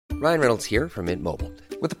Ryan Reynolds here from Mint Mobile.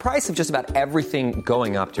 With the price of just about everything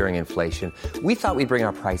going up during inflation, we thought we'd bring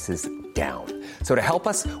our prices down. So to help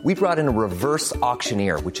us, we brought in a reverse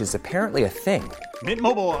auctioneer, which is apparently a thing. Mint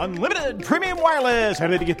Mobile Unlimited Premium Wireless. How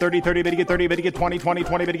to get 30, 30, bit to get 30, bit to get 20, 20,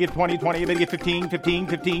 20, bit to get 20, 20, bit to get 15, 15,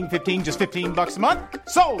 15, 15, just $15 a month?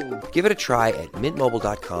 Sold! Give it a try at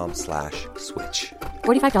mintmobile.com/switch.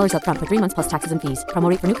 $45 up front for 3 months plus taxes and fees. Promo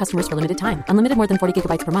rate for new customers for limited time. Unlimited more than 40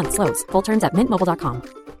 gigabytes per month. Slows full terms at mintmobile.com.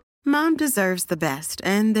 Mom deserves the best,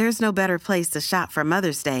 and there's no better place to shop for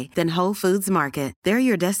Mother's Day than Whole Foods Market. They're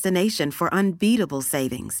your destination for unbeatable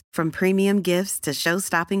savings, from premium gifts to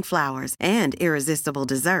show-stopping flowers and irresistible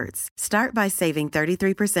desserts. Start by saving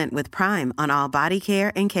 33% with Prime on all body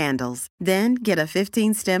care and candles. Then get a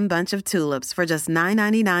 15-stem bunch of tulips for just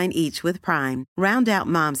 $9.99 each with Prime. Round out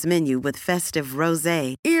Mom's menu with festive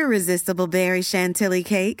rosé, irresistible berry chantilly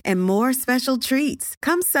cake, and more special treats.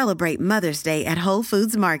 Come celebrate Mother's Day at Whole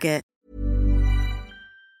Foods Market.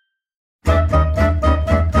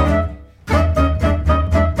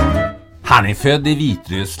 Han är född i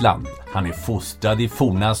Vitryssland. Han är fostrad i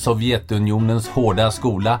forna Sovjetunionens hårda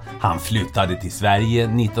skola. Han flyttade till Sverige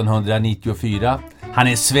 1994. Han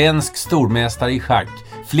är svensk stormästare i schack.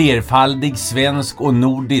 Flerfaldig svensk och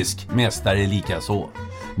nordisk mästare likaså.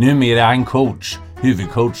 Numera är han coach,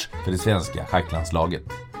 huvudcoach för det svenska schacklandslaget.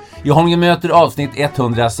 I Holmgren möter avsnitt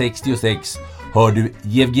 166 hör du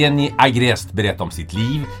Yevgenij Agrest berätta om sitt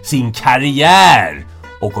liv, sin karriär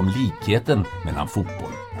och om likheten mellan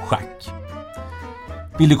fotboll och schack.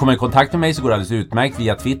 Vill du komma i kontakt med mig så går det alldeles utmärkt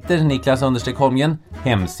via Twitter, Niklas_Holmgren,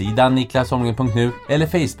 hemsidan niklasholmgren.nu eller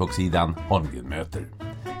Facebook-sidan Holmgren möter.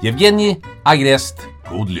 Yevgenij Agrest,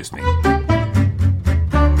 god lyssning.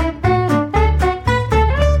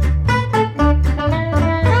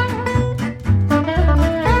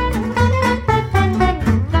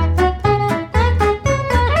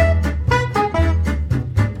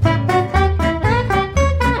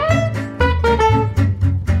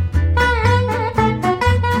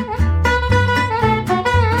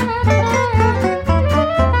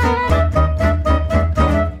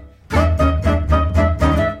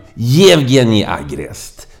 Yevgenij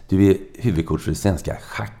Agrest, du är huvudcoach för det svenska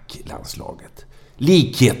schacklandslaget.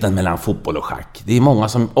 Likheten mellan fotboll och schack, det är många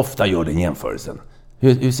som ofta gör den jämförelsen.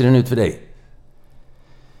 Hur ser den ut för dig?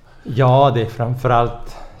 Ja, det är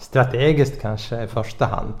framförallt strategiskt kanske i första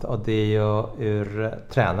hand, och det är ju ur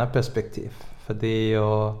tränarperspektiv. För det är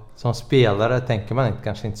ju, som spelare tänker man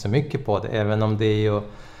kanske inte så mycket på det, även om det är ju,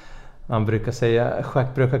 man brukar säga,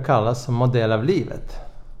 schack brukar kallas som modell av livet.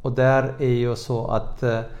 Och där är ju så att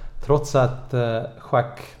trots att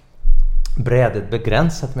schackbrädet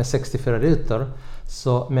begränsat med 64 rutor,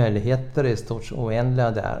 så möjligheter är i stort sett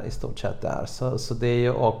oändliga där, i stort sett där. Så det är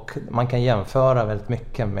ju, och man kan jämföra väldigt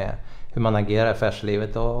mycket med hur man agerar i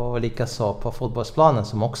affärslivet och likaså på fotbollsplanen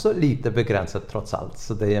som också är lite begränsat trots allt.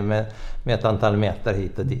 Så det är med ett antal meter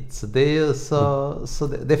hit och dit. Så det är ju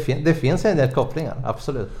det finns en del kopplingar,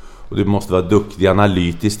 absolut. Och du måste vara duktig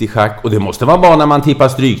analytiskt i schack. Och det måste vara bra när man tippar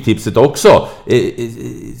stryktipset också.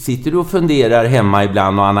 Sitter du och funderar hemma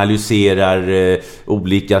ibland och analyserar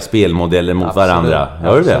olika spelmodeller mot varandra?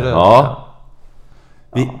 Gör du det? Ja.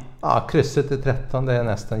 Ja, krysset i 13 är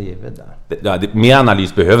nästan givet där. Mer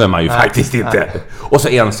analys behöver man ju faktiskt inte. Och så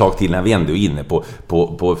en sak till när vi ändå är inne på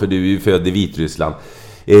för du är ju född i Vitryssland.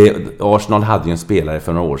 Arsenal hade ju en spelare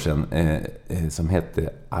för några år sedan som hette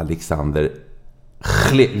Alexander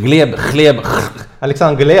Gleb.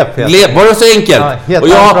 Alexander Gleb. Var det så enkelt? Ja, helt och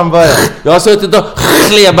jag har suttit och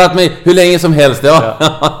klebat mig hur länge som helst. Ja.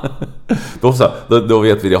 Då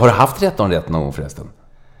vet vi det. Har du haft 13 rätt någon gång förresten?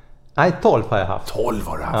 Nej, 12 har jag haft. 12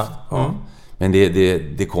 har du haft. Ja. Mm. Men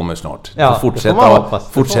det kommer snart. Ja,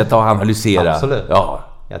 fortsätta att analysera. Absolut. Ja.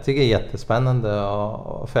 Jag tycker det är jättespännande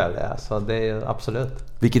att följa. Så det är absolut.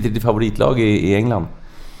 Vilket är ditt favoritlag i England?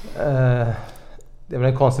 Det är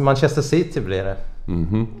väl en konstig, Manchester City blir det.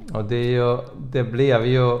 Mm-hmm. Och det blev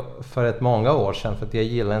ju för ett många år sedan, för att jag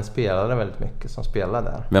gillar en spelare väldigt mycket som spelar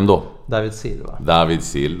där. Vem då? David Silva.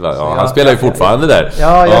 Ja, han spelar ju fortfarande där.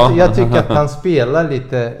 Jag tycker att han spelar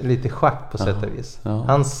lite schack på sätt och vis. Ja.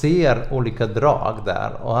 Han ser olika drag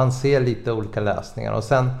där och han ser lite olika lösningar. Och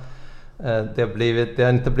sen det har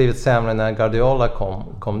inte blivit sämre när Guardiola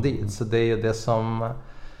kom dit. Så det är ju det som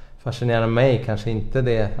fascinerar mig, kanske inte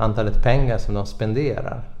det antalet pengar som de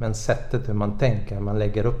spenderar, men sättet hur man tänker, man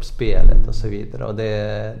lägger upp spelet och så vidare, och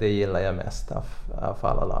det gillar jag mest av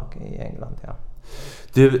alla lag i England. Ja.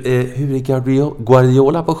 Du, hur är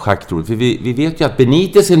Guardiola på schack, tror du? För vi vet ju att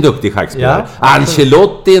Benitez är en duktig schackspelare,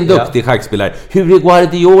 Ancelotti är en duktig schackspelare. Hur är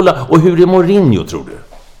Guardiola och hur är Mourinho, tror du?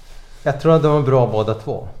 Jag tror att de är bra båda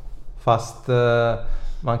två, fast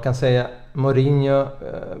Man kan säga Mourinho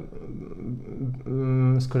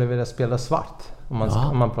skulle vilja spela svart om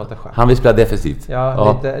man pratar schack. Han vill spela defensivt.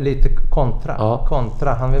 Ja. Lite kontra. Ja.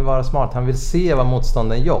 Kontra. Han vill vara smart. Han vill se vad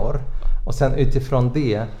motståndaren gör och sen utifrån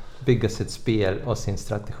det bygga sitt spel och sin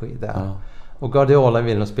strategi där. Ja. Och Guardiola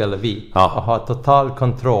vill nog spela vit och ha total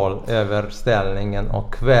kontroll över ställningen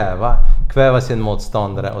och kväva sin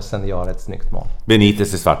motståndare och sen göra ett snyggt mål.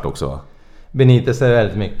 Benitez är svart också, va? Benitez är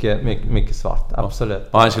väldigt mycket svart, absolut.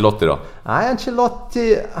 Och Ancelotti då? Nej,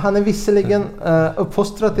 Ancelotti, han är visserligen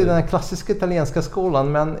uppfostrad i den här klassiska italienska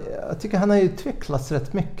skolan, men jag tycker han har utvecklats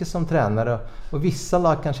rätt mycket som tränare och vissa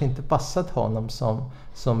lag kanske inte passat honom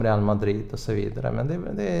som Real Madrid och så vidare. Men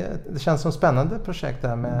det känns som spännande projekt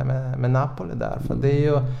där med Napoli där, för det är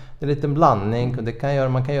ju en liten blandning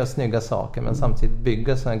och man kan göra snygga saker men samtidigt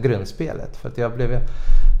bygga sådana grundspelet, för att jag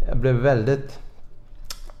blev väldigt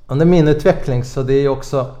under min utveckling, så det är ju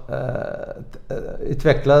också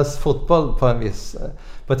utvecklas fotboll på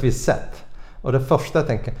ett visst sätt. Och det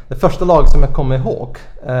första lag som jag kommer ihåg,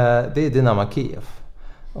 det är Dynamo Kiev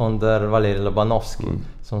under Valerij Lobanovskij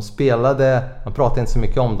som spelade, man pratar inte så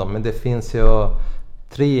mycket om dem, men det finns ju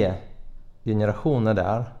 3 generationer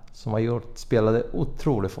där som spelade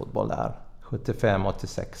otrolig fotboll där. 75,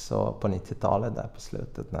 86 och på 90-talet där på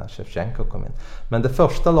slutet när Shevchenko kom in. Men det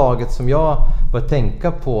första laget som jag började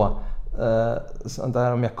tänka på,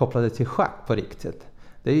 där om jag kopplade till schack på riktigt,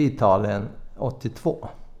 det är Italien 82.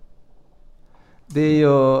 Det är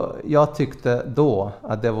ju, jag tyckte då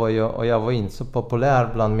att det var ju, och jag var inte så populär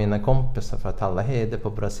bland mina kompisar för att alla hejde på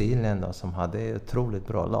Brasilien då, som hade ett otroligt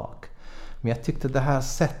bra lag. Men jag tyckte det här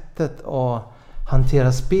sättet att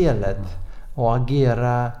hantera spelet och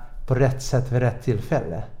agera på rätt sätt vid rätt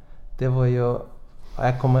tillfälle, det var ju...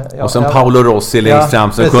 och som Paolo Rossi längst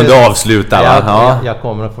fram som kunde avsluta. Jag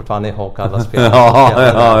kommer fortfarande ihåg alla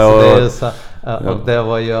spelare.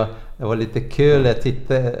 Det var lite kul.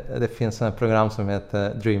 Det finns ett program som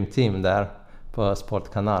heter Dream Team där på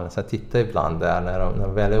Sportkanalen, så jag tittar ibland där när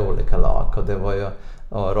de väljer olika lag, och det var ju,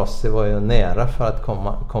 och Rossi var ju nära för att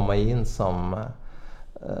komma in som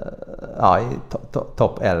i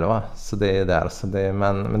topp 11, så det är där,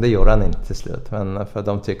 men det gjorde han inte till slut, men för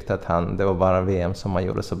de tyckte att det var bara VM som han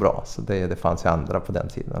gjorde så bra, så det fanns ju andra på den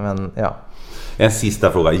tiden, men ja. En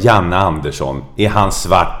sista fråga, Janne Andersson, är han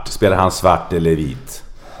svart, spelar han svart eller vit?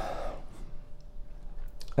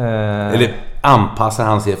 Eller anpassar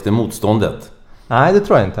han sig efter motståndet? Nej, det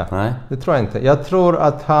tror jag inte. Jag tror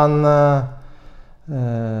att han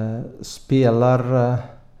spelar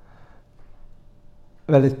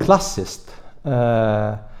väldigt klassiskt.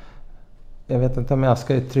 Jag vet inte om jag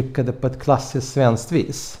ska uttrycka det på ett klassiskt svenskt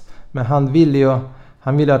vis. Men han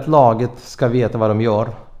vill att laget ska veta vad de gör.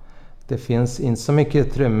 Det finns inte så mycket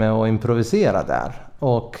utrymme att improvisera där.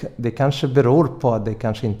 Och det kanske beror på att det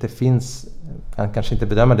kanske inte finns, han kanske inte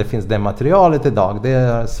bedömer att det finns det materialet idag. Det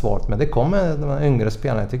är svårt, men det kommer de yngre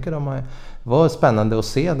spelarna. Jag tycker det var spännande att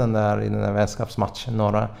se i den där vänskapsmatchen.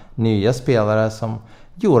 Några nya spelare som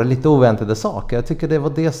gjorde lite oväntade saker. Jag tycker det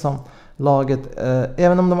var det som laget,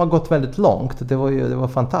 även om de har gått väldigt långt, det var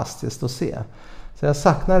fantastiskt att se. Så jag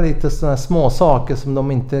saknar lite sådana små saker som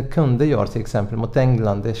de inte kunde göra, till exempel mot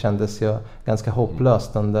England. Det kändes ju ganska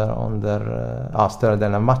hopplöst under större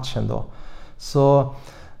delen av matchen då. Så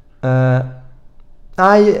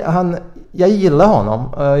jag gillar honom.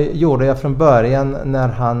 Gjorde jag från början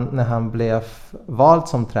när han blev vald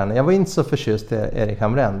som tränare. Jag var inte så förtjust i Erik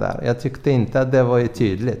Hamrén där. Jag tyckte inte att det var ju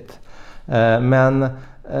tydligt. Men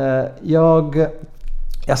jag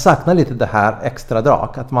saknar lite det här extra drag.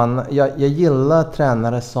 Att jag gillar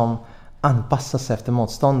tränare som anpassar sig efter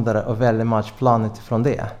motståndare och väljer matchplan utifrån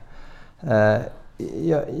det.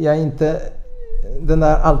 Jag är inte... Den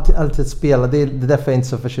där alltid spela, det är därför jag är inte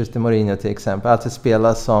så förtjust i Mourinho till exempel. Alltid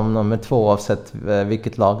spela som nummer 2 oavsett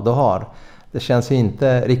vilket lag du har. Det känns ju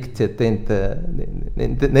inte riktigt, det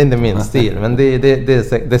är inte min stil, men det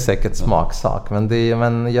är säkert smaksak.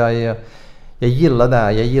 Men jag gillar det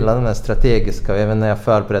här, jag gillar den här strategiska, även när jag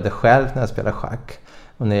förbereder själv när jag spelar schack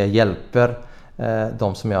och när jag hjälper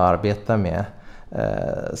de som jag arbetar med,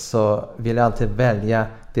 så vill jag alltid välja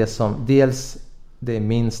det som dels det är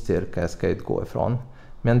min styrka jag ska utgå ifrån,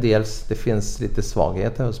 men dels det finns lite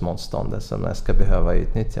svagheter hos motståndare som jag ska behöva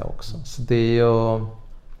utnyttja också. Så det är ju,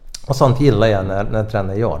 och sånt gillar jag när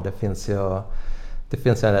tränare gör. Det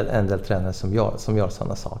finns en del tränare som gör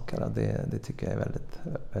sådana saker, och det tycker jag är väldigt,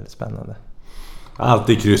 väldigt spännande.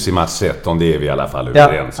 Alltid kryss i match 13, det är vi i alla fall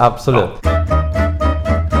överens. Ja, absolut. Ja.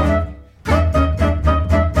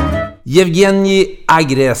 Evgenij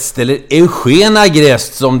Agrest, eller Eugen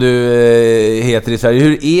Agrest som du heter i Sverige.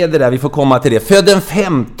 Hur är det där? Vi får komma till det. Född den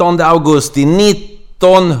 15 augusti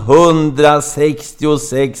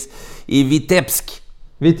 1966 i Vitebsk,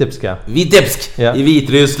 Ja. i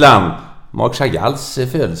Vitryssland. Marc Chagalls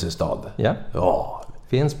födelsestad. Ja. Ja.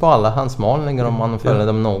 Finns på alla hans målningar om man följer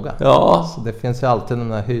dem noga. Ja. Så det finns ju alltid de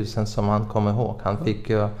där husen som han kommer ihåg. Han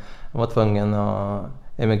var tvungen att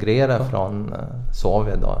emigrera från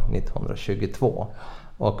Sovjet då, 1922.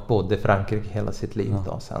 Och bodde i Frankrike hela sitt liv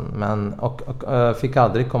då sen. Men, och fick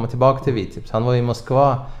aldrig komma tillbaka till Vitebsk. Han var i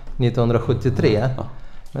Moskva 1973.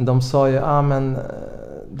 Men de sa ju, men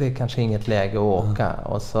det är kanske inget läge att åka.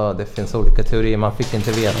 Och så det finns olika teorier. Man fick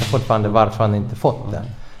inte veta fortfarande varför han inte fått det.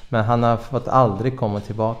 Men han har fått aldrig komma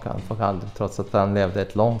tillbaka. Han fick aldrig, trots att han levde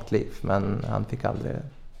ett långt liv. Men han fick aldrig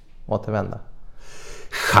återvända.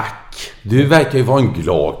 Schack. Du verkar ju vara en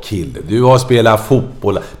glad kille. Du har spelat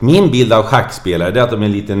fotboll. Min bild av schackspelare är att de är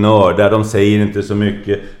lite nördar. De säger inte så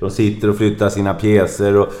mycket. De sitter och flyttar sina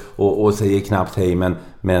pjäser och säger knappt hej.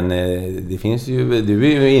 Men det finns ju, du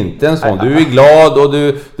är ju inte en sån. Du är glad och du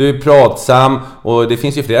är pratsam. Och det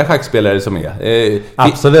finns ju flera schackspelare som är.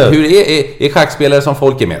 Absolut. Hur är schackspelare som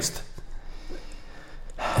folk är mest?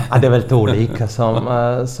 Ja, det är väldigt olika.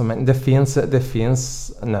 Det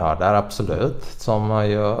finns nördar, absolut. Som har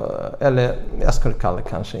ju, eller jag skulle kalla det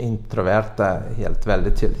kanske introverta, helt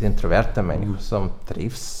väldigt tydligt introverta människor som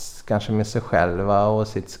trivs kanske med sig själva och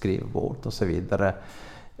sitt skrivbord och så vidare.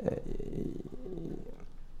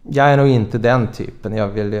 Jag är nog inte den typen. Jag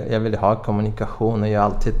vill ha kommunikation och jag har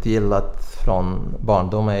alltid gillat från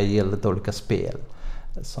barndomen, jag gillat olika spel.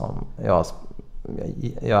 Som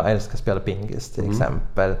jag älskar att spela pingis till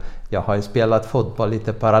exempel. Jag har ju spelat fotboll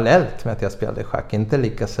lite parallellt med att jag spelade schack. Inte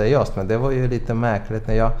lika seriöst, men det var ju lite märkligt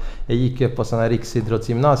när jag gick upp på sådana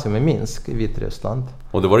riksidrottsgymnasium i Minsk i Vitryssland.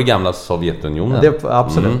 Och det var det gamla Sovjetunionen? Det,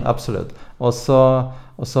 absolut. Och så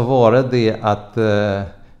var det att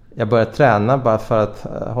jag började träna bara för att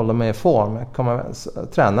hålla mig i form. Jag kom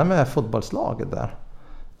träna med fotbollslaget där.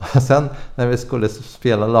 Och sen när vi skulle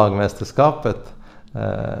spela lagmästerskapet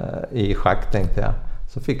i schack, tänkte jag,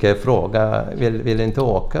 så fick jag fråga, vill inte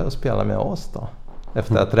åka och spela med oss då?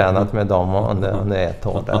 Efter att ha tränat med dem under ett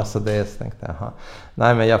år där. Så det tänkte jag,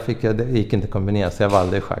 nej, men det gick inte kombinera, så jag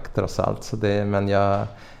valde schack trots allt. Så men jag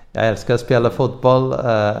älskar att spela fotboll.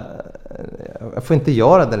 Jag får inte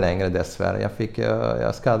göra det längre dessvärre.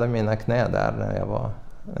 Jag skadade mina knä där när jag var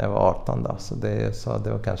 18 då. Så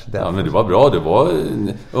det var kanske det. Ja, men det var bra. Det var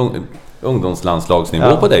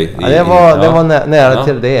ungdomslandslagsnivå på dig. Det var nära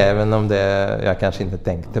till det, även om jag kanske inte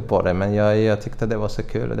tänkte på det. Men jag tyckte det var så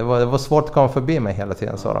kul. Det var svårt att komma förbi mig hela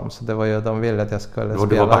tiden, sa de. Så det var ju, de ville att jag skulle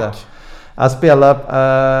spela det. Jag spelade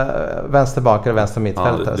vänsterbak eller vänster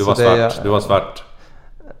mittfältare. Du var svart.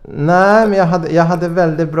 Nej, men jag hade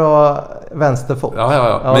väldigt bra vänsterfot.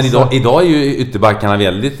 Ja. Men idag är ju ytterbackarna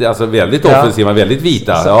väldigt offensiva, väldigt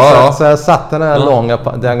vita. Så jag satte den här långa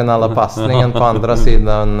diagonala passningen på andra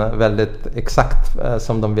sidan väldigt exakt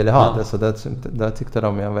som de ville ha det. Så det tyckte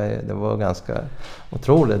de det var ganska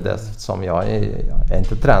otroligt, som jag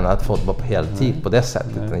inte tränat fotboll på heltid på det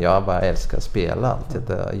sättet. Jag bara älskar att spela alltid.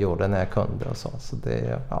 Jag gjorde när jag kunde och så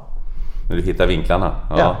det, När du hittar vinklarna.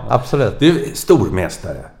 Ja, absolut. Du,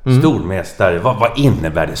 stormästare. Vad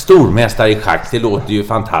innebär det? Stormästare i schack, det låter ju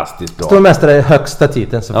fantastiskt bra. Stormästare är högsta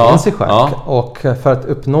titeln som finns i schack. Ja. Och för att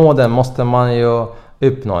uppnå den måste man ju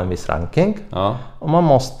uppnå en viss ranking. Ja. Och man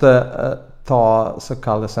måste ta så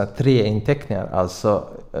kallade 3 inteckningar. Alltså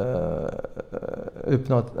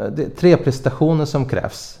uppnå 3 prestationer som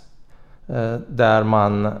krävs. Där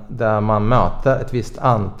man möter ett visst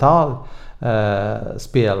antal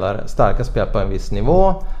starka spelare på en viss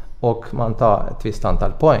nivå och man tar ett visst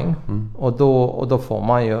antal poäng och då får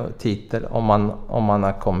man ju titel om man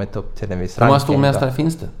har kommit upp till en viss ranking. Hur många stormästare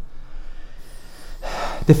finns det?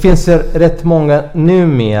 Det finns rätt många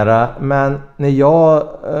numera, men när jag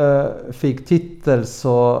fick titel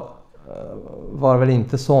så var väl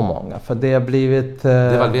inte så många, för det har blivit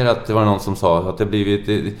devalverat. Det var någon som sa att det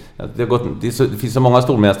finns så många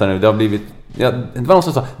stormästare nu. Det har blivit, det var någon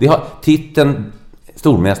som sa titeln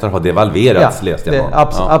stormästare har devalverats, läste jag.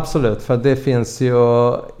 Absolut, för det finns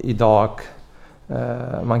ju idag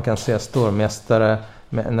man kan se stormästare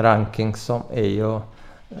med en ranking som är ju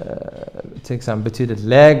till exempel betydligt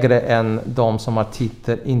lägre än de som har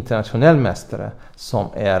titel internationell mästare, som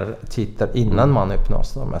är titel innan man uppnår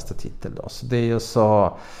stormästartitel då. Så det är ju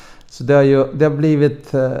så det har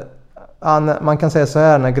blivit man kan säga så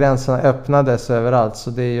här, när gränserna öppnades överallt, så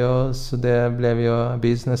det blev ju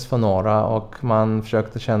business för några och man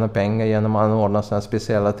försökte tjäna pengar genom att anordna sådana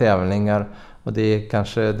speciella tävlingar, och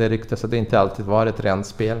det ryktas att det inte alltid var ett rent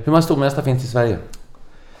spel. Hur många stormästare finns i Sverige?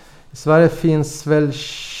 I Sverige finns väl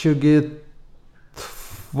 22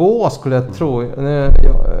 22 skulle jag tro.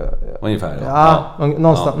 Ungefär. Ja.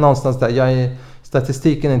 Någonstans där.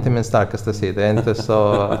 Statistiken är inte min starkaste sida. Jag är inte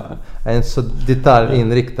så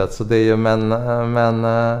detaljinriktad. Så det är ju, men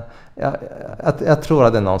jag tror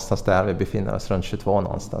att det är någonstans där vi befinner oss, runt 22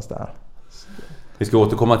 någonstans där. Vi ska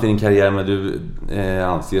återkomma till din karriär, men du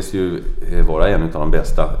anses ju vara en av de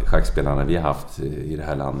bästa schackspelarna vi har haft i det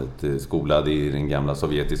här landet. Skolad i den gamla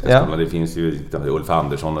sovjetiska skolan. Det finns ju Ulf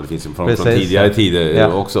Andersson och det finns ju från tidigare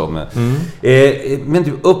tider också. Men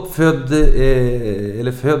du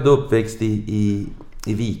född och uppväxt i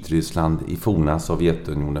Vitryssland, i forna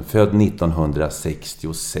Sovjetunionen, född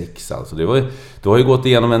 1966 alltså. Du har ju gått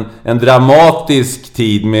igenom en dramatisk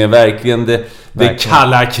tid med verkligen det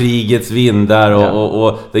kalla krigets vindar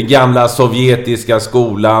och den gamla sovjetiska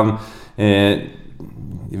skolan.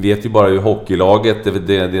 Vet ju bara hur hockeylaget,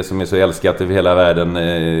 det som är så älskat över hela världen,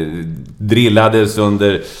 drillades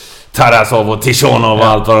under Tarasov och Tichonov och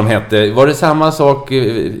allt vad de hette. Var det samma sak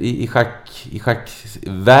i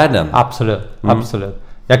schackvärlden? Absolut.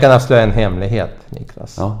 Jag kan avslöja en hemlighet,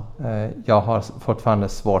 Niklas. Jag har fortfarande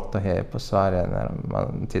svårt att heja på Sverige när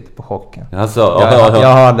man tittar på hockeyn. Alltså, jag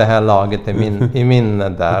har det här laget i minne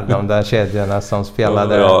där, de där kedjorna som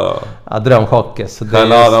spelade drömhockey.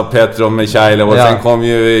 Kalana, Petrov, Mikhailov och sen kom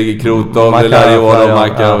ju Krutov, Larionov och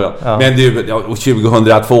Makarov. Men du,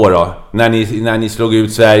 2002 då? När ni slog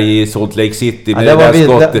ut Sverige i Salt Lake City med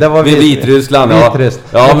det var Vitryssland.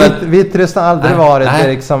 Vitryssland har aldrig varit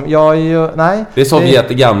liksom. Det är Sovjet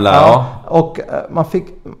det gamla. Och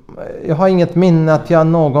jag har inget minne att jag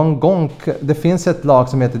någon gång, det finns ett lag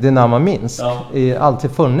som heter Dynamo Minsk,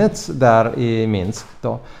 alltid funnits där i Minsk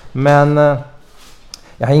då. Men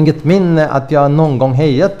jag har inget minne att jag någon gång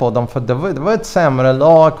hejat på dem, för det var ett sämre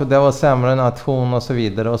lag och det var sämre nation och så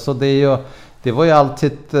vidare. Och så det var ju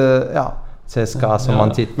alltid CSKA som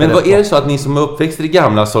man tittade på. Men vad är det så att ni som är uppväxt i det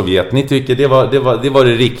gamla Sovjet, ni tycker det var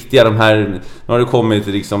det riktiga, de här, nu har det kommit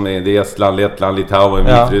liksom, det är Estland, Lettland, Litauen,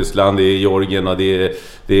 Vitryssland, det är Georgien och det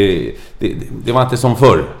var inte som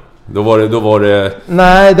förr. Då var det...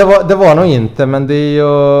 Nej, det var nog inte, men det är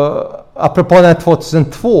ju... Apropå den här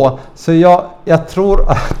 2002, så jag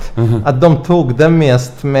tror att de tog det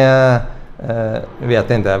mest med... Jag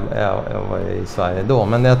vet inte, jag var i Sverige då,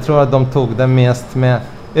 men jag tror att de tog det mest med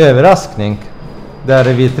överraskning där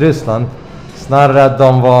i Vitryssland. Snarare att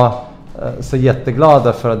de var så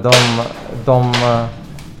jätteglada, för att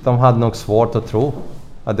de hade nog svårt att tro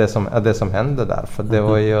att det som hände där, för det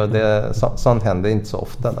var ju sånt hände inte så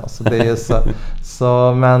ofta då. Så det är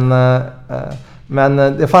så men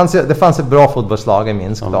det fanns ett bra fotbollslag i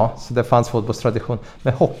Minsk då, så det fanns fotbollstradition.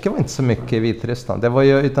 Men hockey var inte så mycket i Vitryssland.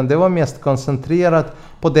 Utan det var mest koncentrerat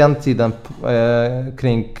på den tiden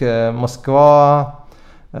kring Moskva.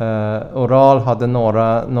 Ural hade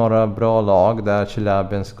några bra lag där,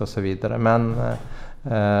 Chelyabinsk och så vidare.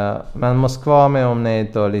 Men Moskva med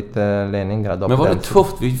omnejd och lite Leningrad. Men var det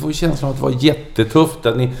tufft? Vi får känslan av att det var jättetufft,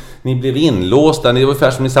 att ni blev inlåsta. Det var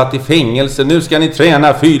ungefär som ni satt i fängelse. Nu ska ni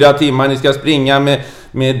träna 4 timmar, ni ska springa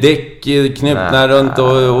med däck knutna runt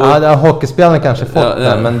och... Ja, hockeyspelarna kanske fått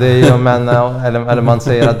det, men det är ju, eller man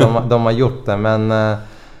säger att de har gjort det, men...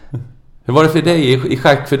 Hur var det för dig i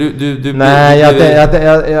schack? För du Nej,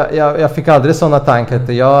 jag fick aldrig sådana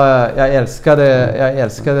tankar. Jag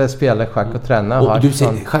älskade spela schack och träna. Och du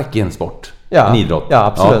säger schack är en sport? En idrott?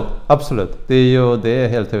 Ja, absolut. Det är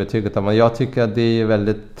helt övertygat om. Jag tycker att det är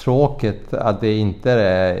väldigt tråkigt att det inte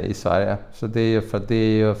är i Sverige. Så det är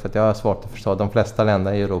ju för att jag har svårt att förstå. De flesta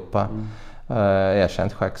länder i Europa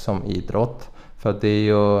erkänt schack som idrott. För det är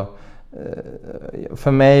ju...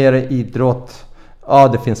 För mig är det idrott... Ja,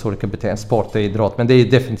 det finns olika beteenden, sport och idrott, men det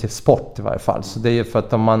är definitivt sport i varje fall. Så det är ju för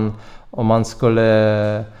att om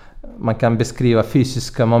man kan beskriva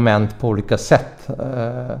fysiska moment på olika sätt.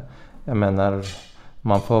 Jag menar,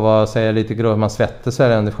 man får säga lite grovt, man svettas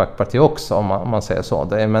eller under schackparti också om man säger så.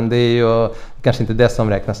 Men det är ju kanske inte det som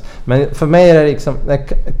räknas. Men för mig är det liksom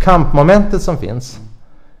kampmomentet som finns.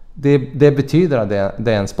 Det betyder att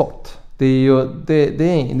det är en sport. Det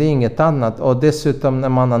är inget annat. Och dessutom när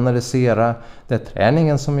man analyserar den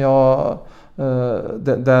träningen som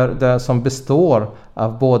som består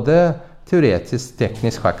av både teoretisk,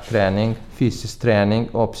 teknisk schackträning, fysisk träning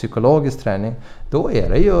och psykologisk träning, då är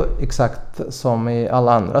det ju exakt som i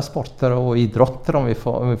alla andra sporter och idrotter, om vi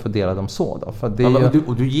får dela dem så då. För det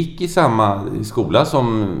och du gick i samma skola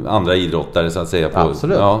som andra idrottare så att säga?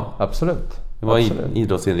 Absolut. Det var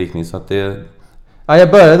idrottsinriktning, så att det... Ja,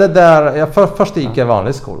 jag började där. Först gick jag i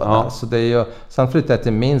vanlig skola där. Så det är ju, sen flyttade jag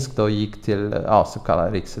till Minsk och gick till så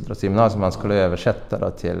kallad riksidrottsgymnasium. Man skulle översätta då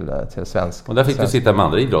till svensk. Och där fick du sitta med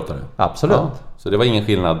andra idrottare? Absolut. Ja, så det var ingen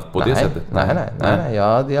skillnad på det sättet? Nej.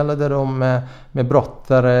 Jag delade rum med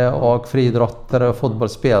brottare och friidrottare och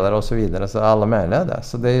fotbollsspelare och så vidare. Så alla möjliga där.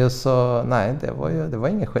 Så det är ju så, nej, det var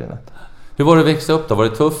ingen skillnad. Hur var det att växa upp då? Var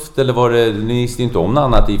det tufft eller var det, ni visste inte om något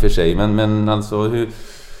annat i och för sig, men alltså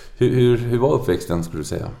hur var uppväxten skulle du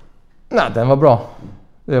säga? Nej, den var bra.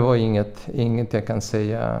 Det var inget jag kan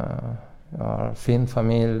säga. Jag har fin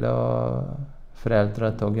familj och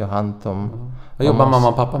föräldrar tog jag hand om. Vad jobbar mamma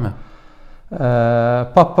och pappa med?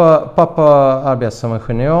 Pappa arbetade som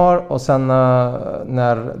ingenjör och sen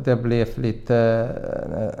när det blev lite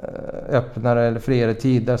öppnare eller friare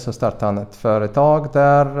tider så startade han ett företag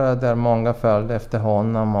där många följde efter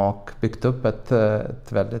honom och byggt upp ett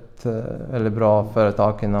väldigt bra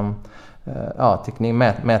företag inom teknik,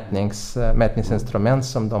 mätningsinstrument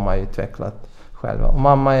som de har utvecklat själva. Och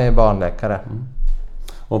mamma är barnläkare.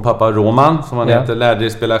 Och pappa Roman, som han heter, lärde dig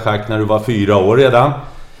spela schack när du var 4 år redan.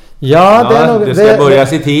 Ja, det är nog, det ska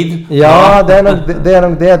börjas i tid. Ja, det är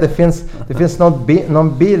nog det. Det finns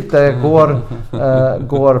någon bild där jag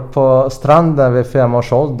går på stranden vid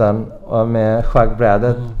 5-årsåldern med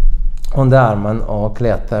schackbrädet under armen och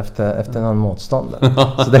letar efter någon motståndare.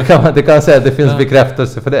 Så det kan säga att det finns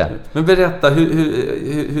bekräftelse för det. Men berätta,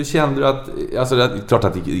 hur kände du att, alltså det är klart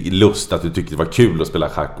att det är lust att du tyckte det var kul att spela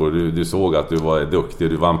schack och du såg att du var duktig,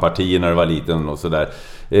 du vann partier när du var liten och sådär.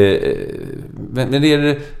 Men det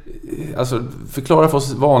är, alltså förklara för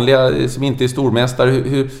oss vanliga som inte är stormästare,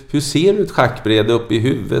 hur ser du ett schackbräde upp i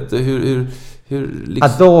huvudet? Hur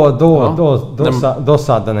liksom... Då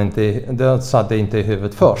satt det inte i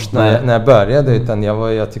huvudet först när jag började, utan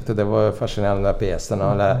jag tyckte det var fascinerande med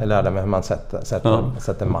pjäserna och lärde mig hur man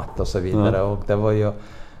sätter matt och så vidare, och det var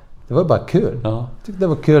bara kul. Jag tyckte det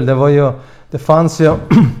var kul. Det fanns ju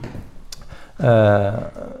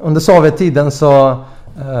under Sovjettiden så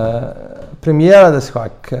premierades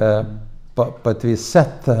schack på ett visst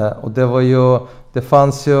sätt, och det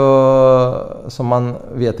fanns ju, som man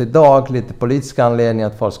vet idag, lite politiska anledningar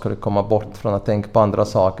att folk skulle komma bort från att tänka på andra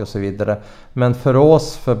saker och så vidare. Men för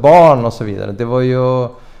oss, för barn och så vidare, det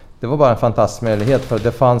var bara en fantastisk möjlighet, för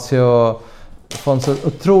det fanns så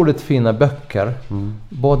otroligt fina böcker.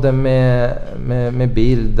 Både med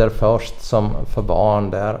bilder först som för barn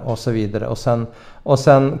där och så vidare. Och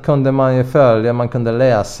sen kunde man ju man kunde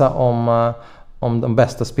läsa om de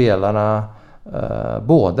bästa spelarna,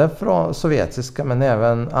 både från sovjetiska men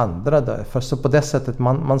även andra. För så på det sättet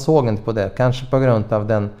man såg inte på det, kanske på grund av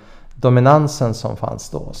den dominansen som fanns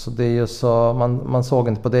då. Så det är ju så, man såg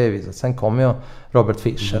inte på det viset. Sen kom ju Robert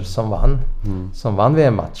Fischer som vann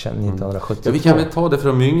VM-matchen 1972. Ja, vi kan väl ta det för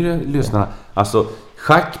de yngre lyssnarna. Alltså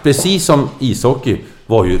schack, precis som ishockey,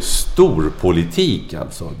 var ju stor politik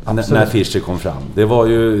alltså när Fischer kom fram.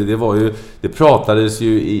 Det pratades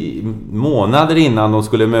ju i månader innan de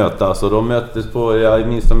skulle mötas, och de möttes jag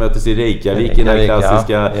minns de möttes i Reykjavik i den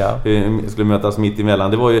klassiska skulle mötas mitt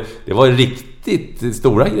emellan. Det var ju riktigt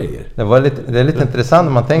stora grejer. Det är lite intressant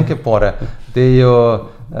när man tänker på det. Det är ju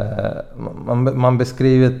man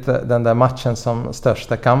beskrivit den där matchen som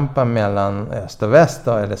största kampen mellan öst och väst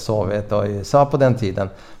då, eller Sovjet och USA på den tiden.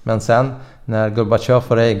 Men sen när Gorbachev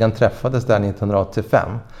och Reagan träffades där 1985,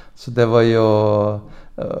 så det var ju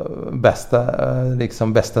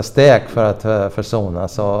bästa steg för att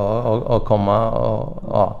försonas och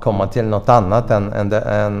komma till något annat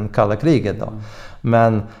än kalla kriget då.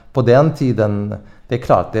 Men på den tiden, det är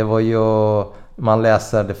klart, det var ju, man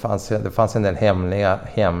läser, det fanns en del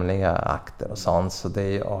hemliga akter och sånt, så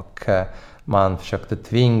och man försökte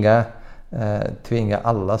tvinga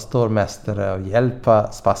alla stormästare att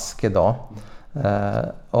hjälpa Spassky då.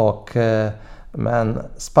 Men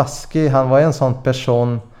Spassky, han var en sån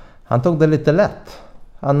person, han tog det lite lätt.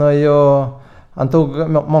 Han tog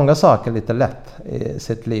många saker lite lätt i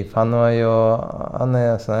sitt liv. Han är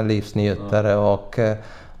en sån här livsnjutare, och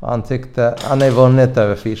han har vunnit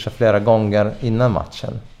över Fischer flera gånger innan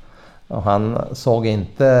matchen. Och han såg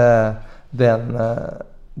inte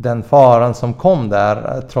den faran som kom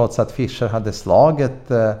där, trots att Fischer hade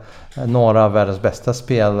slagit några av världens bästa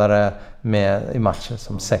spelare i matchen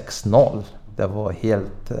som 6-0. Det var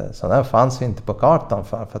helt, så där fanns vi inte på kartan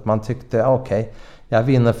för att man tyckte okej, jag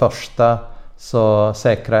vinner första, så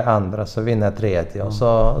säkrar jag andra, så vinner jag tredje, och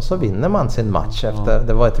så vinner man sin match efter,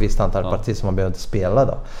 det var ett visst antal partier som man behövde spela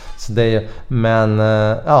då. Så det, men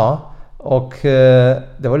och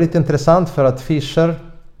det var lite intressant för att Fischer,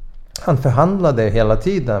 han förhandlade hela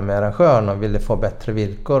tiden med arrangören och ville få bättre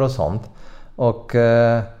villkor och sånt. Och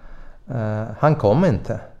han kom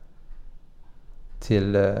inte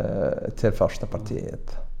till första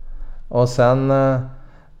partiet. Och sen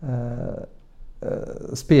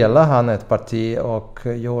spelade han ett parti och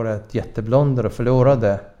gjorde ett jätteblunder och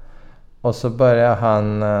förlorade. Och så började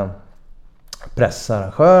han pressa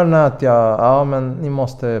arrangörerna att men ni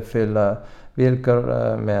måste fylla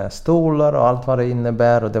villkor med stolar och allt vad det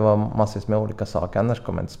innebär. Och det var massvis med olika saker, annars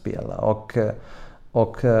kommer jag inte spela.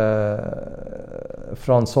 Och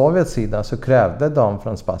från Sovjets sida så krävde de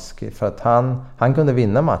från Spassky för att han kunde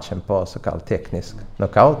vinna matchen på så kallad teknisk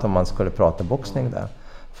knockout om man skulle prata boxning där.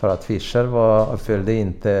 För att Fischer fyllde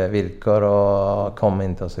inte villkor och kom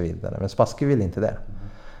inte och så vidare. Men Spassky ville inte det.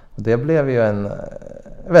 Och det blev ju en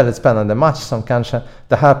väldigt spännande match som kanske...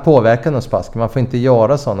 Det här påverkar nog Spassky. Man får inte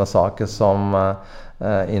göra sådana saker som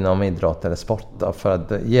inom idrott eller sport. Då, för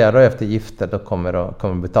att göra eftergifter, då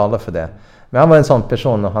kommer betala för det. Men han var en sån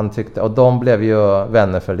person och han tyckte... Och de blev ju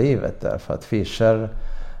vänner för livet där. För att Fischer,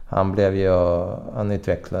 han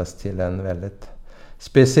utvecklades till en väldigt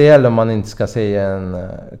speciell, om man inte ska säga en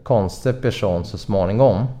konstig person så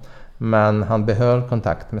småningom. Men han behöll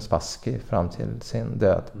kontakt med Spassky fram till sin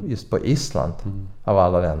död. Just på Island, av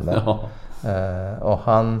alla länder. Ja. Och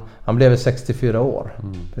han blev 64 år.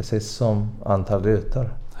 Precis som antal rutor.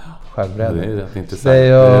 Självbrädd. Det är rätt intressant. Det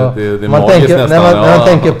är magiskt nästan. När man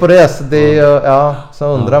tänker på det så, så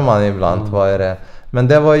undrar man ibland vad är det. Men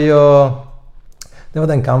det var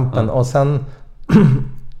den kampen.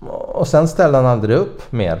 Och sen ställde han aldrig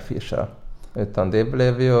upp mer Fischer. Utan det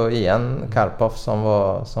blev ju igen Karpov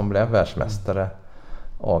som blev världsmästare.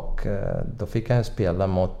 Och då fick han ju spela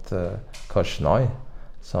mot Korchnoi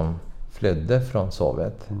som flydde från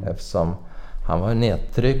Sovjet. Eftersom han var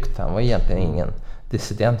nedtryckt. Han var egentligen ingen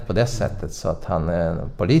dissident på det sättet, så att han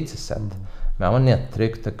politiskt sett. Men han var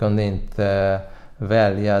nedtryckt och kunde inte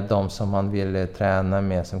välja de som han ville träna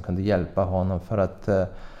med som kunde hjälpa honom, för att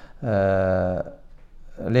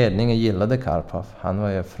ledningen gillade Karpov. Han var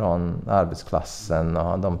ju från arbetsklassen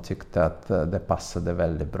och de tyckte att det passade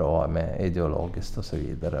väldigt bra med ideologiskt och så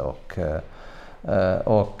vidare.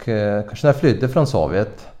 Och Korchnoi flydde från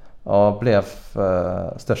Sovjet och blev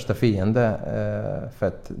största fiende för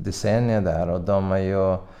ett decennium där. Och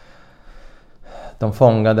de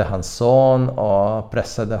fångade hans son och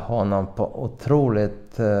pressade honom på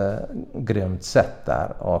otroligt grymt sätt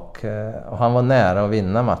där. Och han var nära att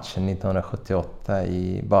vinna matchen 1978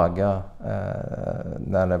 i Baga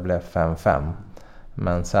när det blev 5-5.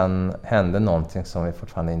 Men sen hände någonting som vi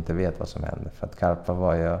fortfarande inte vet vad som hände. För att Karpov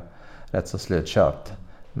var ju rätt så slutkört.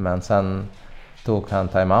 Men sen tog han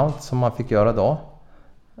timeout som man fick göra då.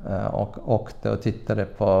 Och åkte och tittade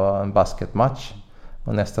på en basketmatch.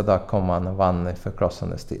 Och nästa dag kom han och vann i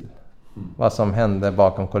förkrossande stil. Vad som hände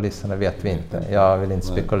bakom kulisserna vet vi inte. Jag vill inte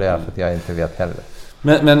spekulera för att jag inte vet heller.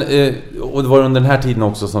 Men och det var under den här tiden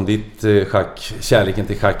också som ditt kärleken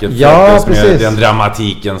till schacket föddes med den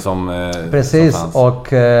dramatiken som precis, som fanns.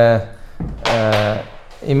 Och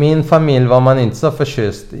i min familj var man inte så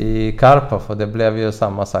förtjust i Karpov, och det blev ju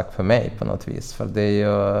samma sak för mig på något vis. För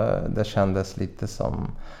det kändes lite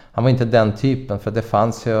som... Han var inte den typen, för det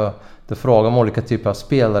fanns ju... Du frågar om olika typer av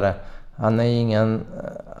spelare. Han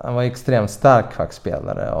var extremt stark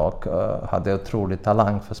schackspelare och hade otrolig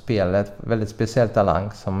talang för spelet. Väldigt speciell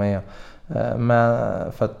talang som är... Men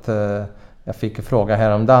för att jag fick en fråga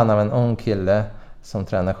häromdagen av en ung kille som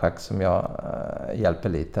tränar schack som jag hjälper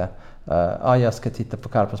lite. Jag ska titta på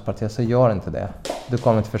Karpovs parti, så gör inte det. Du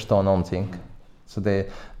kommer inte förstå någonting.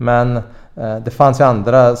 Men det fanns ju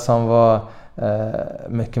andra som var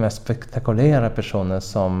mycket mer spektakulära personer,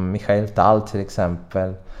 som Mikhail Tal till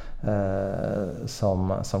exempel,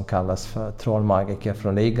 som kallas för trollmagiker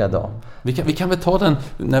från Riga då. Vi kan väl ta den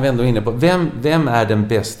när vi ändå är inne på vem är den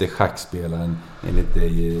bästa schackspelaren enligt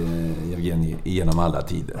dig, Evgenij, genom alla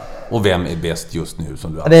tider? Och vem är bäst just nu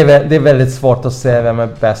som du har? Det är väldigt svårt att säga vem är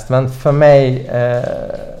bäst, men för mig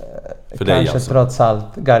för kanske alltså trots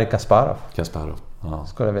allt Garry Kasparov. Ja.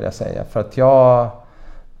 Skulle jag vilja säga, för att jag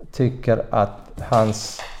tycker att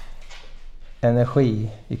hans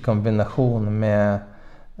energi i kombination med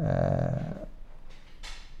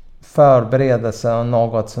förberedelse och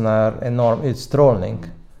något sån här enorm utstrålning,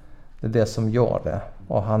 det är det som gör det.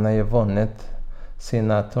 Och han har ju vunnit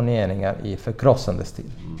sina turneringar i förkrossande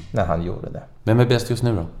stil när han gjorde det. Vem är bäst just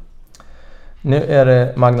nu då? Nu är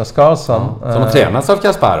det Magnus Carlsen. Som har tränats av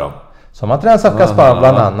Kasparov. Som har tränats av Kasparov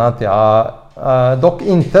bland annat, ja. Dock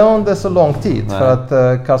inte under så lång tid. Nej. För att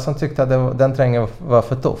Carlsen tyckte att den träningen var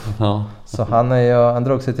för tuff. Ja. Så han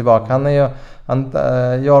drog sig tillbaka. Han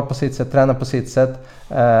gör på sitt sätt, tränar på sitt sätt.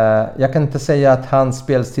 Jag kan inte säga att hans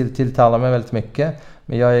spelstil tilltalar mig väldigt mycket.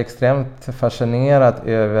 Men jag är extremt fascinerad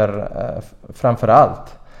över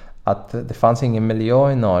framförallt att det fanns ingen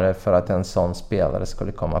miljö i Norge för att en sån spelare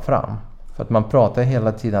skulle komma fram. För att man pratar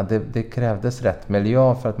hela tiden att det krävdes rätt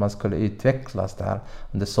miljö för att man skulle utvecklas där.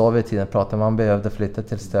 Under Sovjettiden pratade man behövde flytta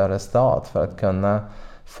till större stad för att kunna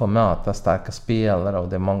få möta starka spelare och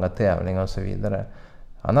det är många tävlingar och så vidare.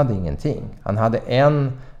 Han hade ingenting. Han hade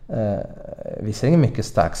visserligen mycket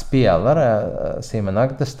stark spelare, Simon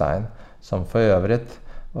Agdestein, som för övrigt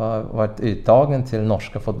varit uttagen till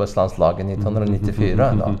norska fotbollslandslaget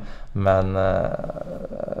 1994 då. Men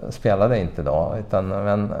spelade inte då,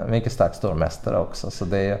 men mycket stark stormästare också. Så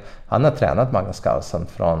han har tränat Magnus Carlsen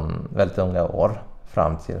från väldigt unga år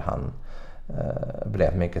fram till han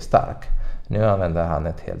blev mycket stark. Nu använder han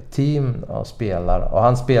ett helt team och spelar, och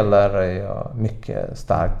han spelar mycket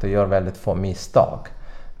starkt och gör väldigt få misstag.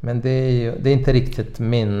 Men det är inte riktigt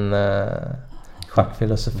min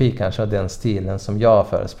schackfilosofi kanske, den stilen som jag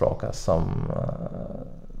förespråkar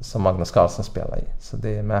som Magnus Carlsen spelar i. Så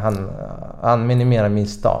men han minimerar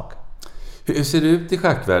misstag. Hur ser det ut i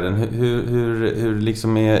schackvärlden?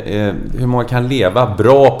 Hur många kan leva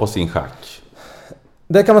bra på sin schack?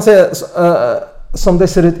 Det kan man säga, som det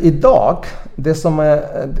ser ut idag, det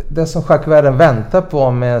som schackvärlden väntar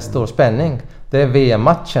på med stor spänning, det är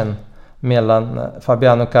VM-matchen mellan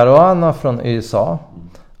Fabiano Caruana från USA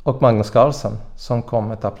och Magnus Carlsen som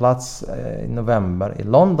kommer ta plats i november i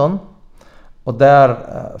London. Och där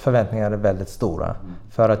förväntningarna är väldigt stora.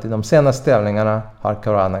 För att i de senaste tävlingarna har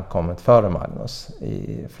Caruana kommit före Magnus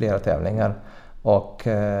i flera tävlingar. Och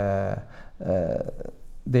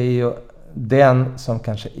det är ju den som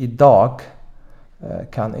kanske idag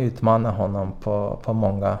kan utmana honom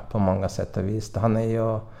på många sätt och vis. Han är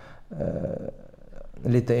ju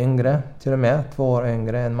lite yngre till och med, 2 år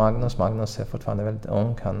yngre än Magnus. Magnus är fortfarande väldigt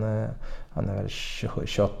ung. Han är väl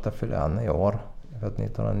 28 fyller han i år, född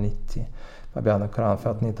 1990. Fabiano Caruana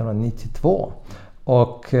född 1992.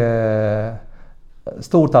 Och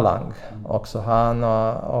stor talang också han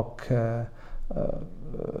och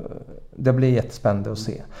det blir jättespännande att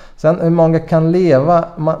se. Sen hur många kan leva,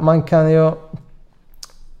 man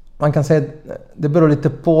kan säga det beror lite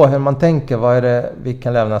på hur man tänker, vad är det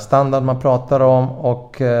vilken levnadsstandard man pratar om,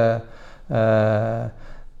 och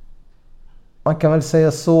man kan väl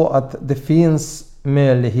säga så att det finns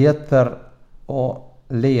möjligheter att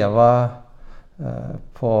leva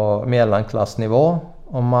på mellanklassnivå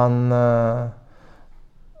om man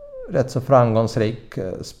rätt så framgångsrik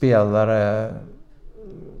spelare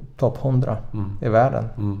topp 100 i världen.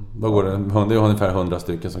 Vad går det? Det är ungefär 100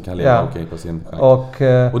 stycken som kan leva okej på sin schack.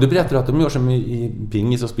 Och du berättar att de gör som i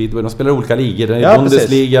pingis och speedway. De spelar olika ligor. I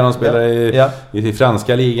Bundesliga, de spelar i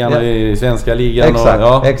franska ligan och i svenska ligan.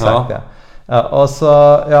 Exakt.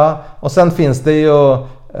 Och sen finns det ju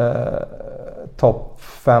topp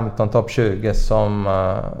 15, topp 20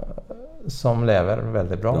 som lever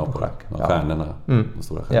väldigt bra på schack. Stjärnorna, de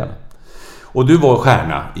stora stjärnorna. Och du var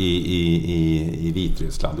stjärna i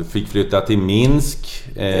Vitryssland. Du fick flytta till Minsk.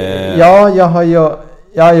 Jag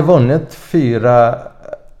har ju vunnit 4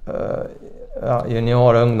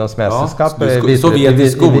 junior- och ungdomsmästerskap.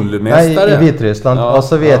 Sovjetisk skolmästare? I Vitryssland. Och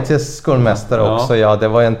sovjetisk skolmästare också. Ja, det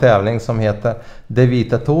var en tävling som heter Det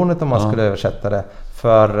vita tornet, om man skulle översätta det,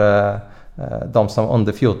 för de som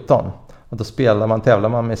under 14. Och då tävlar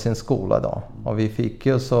man med sin skola då. Och vi fick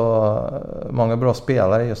ju så många bra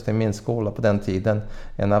spelare just i min skola på den tiden.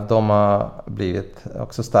 En av dem har blivit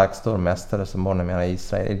också stark stormästare som bor numera i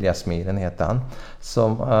Israel. Elias Miren heter han.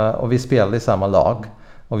 Och vi spelade i samma lag.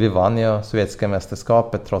 Och vi vann ju sovjetiska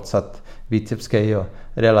mästerskapet trots att Vitebsk är ju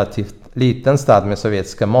relativt liten stad med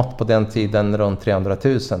sovjetiska mått på den tiden, runt 300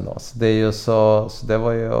 000 då. Så det är ju så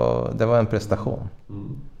det var en prestation.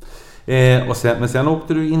 Men sen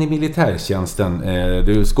åkte du in i militärtjänsten.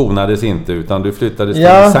 Du skonades inte, utan du flyttades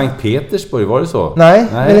till Sankt Petersburg, var det så? Nej,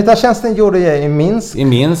 militärtjänsten gjorde jag i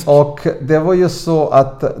Minsk. Och det var ju så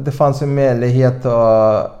att det fanns en möjlighet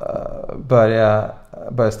att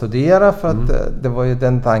börja studera, för att det var ju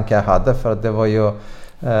den tanken jag hade, för att det var ju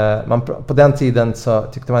på den tiden så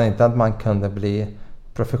tyckte man inte att man kunde bli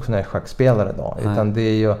professionell schackspelare då, utan det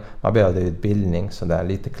är ju, man behövde utbildning, så där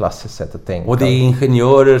lite klassiskt sätt att tänka. Och det är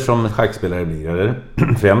ingenjörer som schackspelare blir, eller?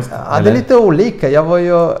 Främst? Ja, det är lite olika.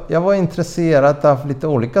 Jag var intresserad av lite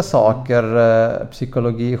olika saker,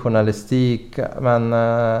 psykologi, journalistik, men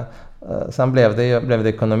sen blev det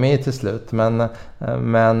ekonomi till slut.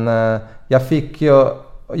 Men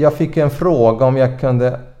jag fick en fråga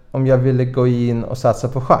om jag ville gå in och satsa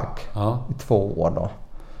på schack i 2 år då.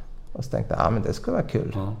 Och så tänkte jag, men det skulle vara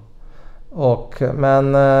kul.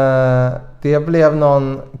 Men det blev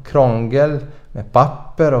någon krångel med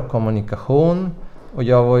papper och kommunikation. Och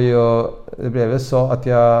jag var ju, det blev så att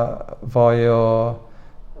jag var ju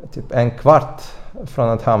typ en kvart från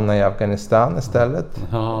att hamna i Afghanistan istället.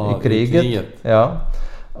 I kriget. Ja.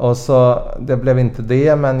 Och så det blev inte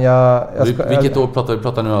det, men vilket år pratar vi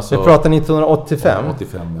pratar nu alltså? Vi pratar 1985.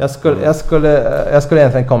 85, jag skulle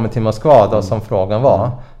egentligen komma till Moskva då som frågan var.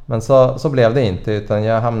 Men så blev det inte, utan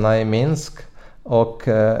jag hamnade i Minsk och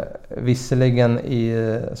visserligen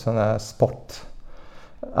i sån här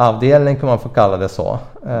sportavdelning kan man få kalla det så,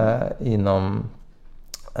 inom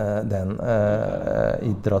den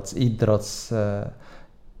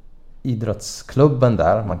idrottsklubben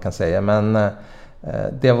där man kan säga, men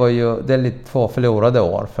det är lite 2 förlorade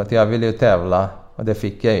år, för att jag ville ju tävla och det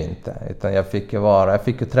fick jag ju inte, utan jag fick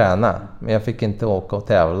ju träna, men jag fick inte åka och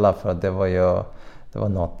tävla för att det var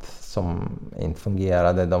något som inte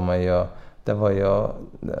fungerade.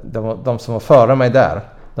 De som var före mig där,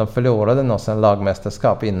 de förlorade någon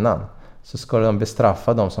lagmästerskap innan, så skulle de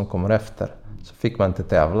bestraffa de som kommer efter, så fick man inte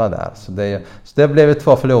tävla där, så det blev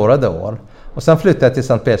 2 förlorade år. Och sen flyttade jag till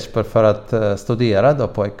Sankt Petersburg för att studera då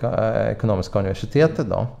på ekonomiska universitetet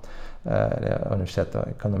då. Universitet av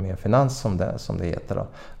ekonomi och finans som det heter då.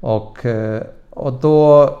 Och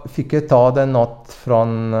då fick jag ta det något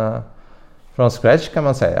från scratch kan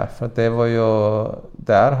man säga. För det var ju,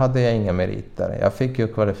 där hade jag inga meriter. Jag fick ju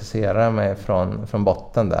kvalificera mig från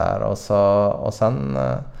botten där. Och sen,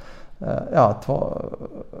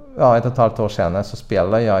 1,5 år senare så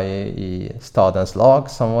spelade jag i stadens lag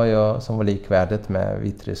som var likvärdigt med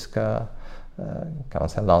vitryska kan man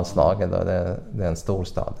säga landslaget då. Det är en stor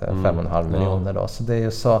stad, 5,5 miljoner då. Så det är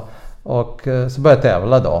ju så, och så började jag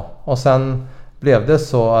tävla då. Och sen blev det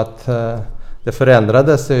så att det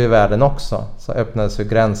förändrades i världen också, så öppnades ju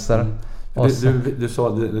gränser. Du sa,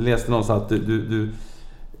 du läste någonstans att du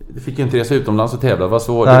fick ju inte resa utomlands och tävla. Vad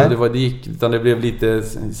så? Det gick, utan det blev lite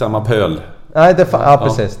samma pöl. Nej,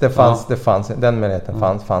 precis. Det fanns den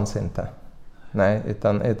möjligheten fanns inte. Nej,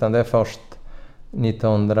 utan det är först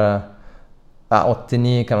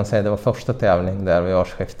 1989 kan man säga, det var första tävling där vid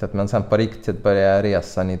årsskiftet, men sen på riktigt började jag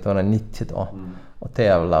resa 1990 då och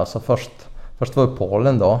tävla. Och så först var i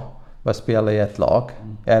Polen då. Jag spelade i ett lag.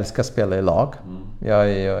 Jag älskar att spela i lag. Jag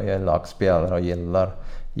är en lagspelare och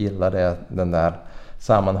gillar den där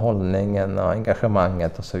sammanhållningen och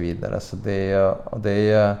engagemanget och så vidare. Så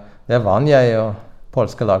det vann jag ju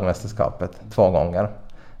polska lagmästerskapet 2 gånger.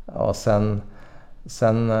 Och sen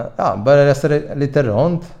började jag resa lite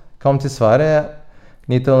runt. Kom till Sverige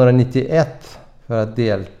 1991 för att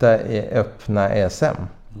delta i öppna ESM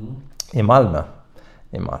i Malmö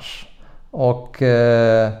i mars. Och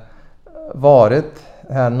varit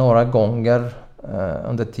här några gånger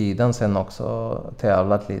under tiden, sen också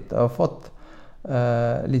tävlat lite. Jag har fått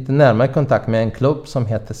lite närmare kontakt med en klubb som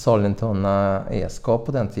heter Sollentuna ESK på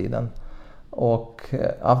den tiden. Och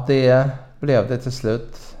av det blev det till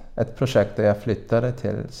slut ett projekt där jag flyttade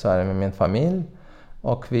till Sverige med min familj.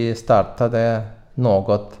 Och vi startade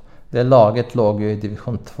något. Det laget låg ju i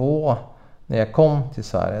division 2 när jag kom till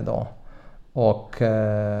Sverige då. Och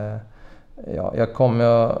jag kom ju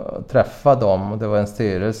att träffa dem och det var en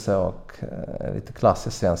styrelse och lite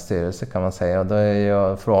klassisk svensk styrelse kan man säga. Och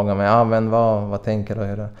då frågade mig, men vad tänker du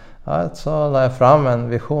göra? Så la jag fram en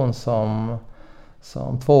vision som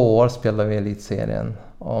 2 år spelar vi elitserien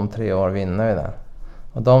och om 3 år vinner vi där.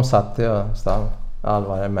 Och de satt ju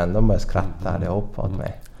allvarliga, men de började skratta allihop åt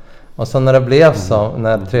mig. Och så när det blev så,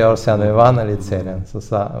 när 3 år sedan vi vann elitserien, så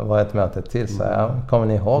var ett möte till, så jag kommer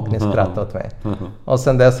ni ihåg, ni skrattade åt mig. Och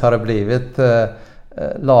sen dess har det blivit,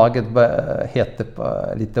 laget heter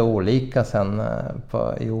lite olika sen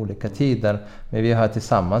i olika tider, men vi har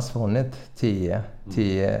tillsammans vunnit 10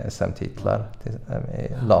 SM-titlar i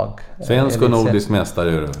lag. Svensk och nordisk mästare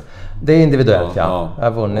är det? Det är individuellt, ja. Jag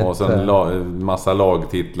har vunnit, och sen massa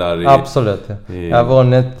lagtitlar absolut. Jag har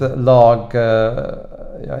vunnit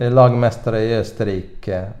jag är lagmästare i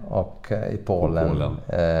Österrike och i Polen.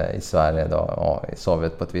 I Sverige då, och i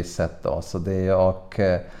Sovjet på ett visst sätt då. Så det,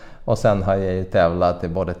 och sen har jag ju tävlat i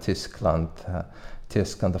både Tyskland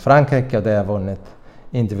och Frankrike, och det har jag vunnit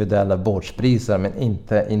individuella bordspriser, men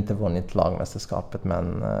inte vunnit lagmästerskapet,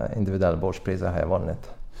 men individuella bordspriser har jag vunnit.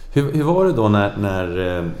 Hur var det då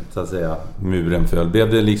när så att säga muren föll?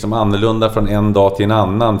 Blev det liksom annorlunda från en dag till en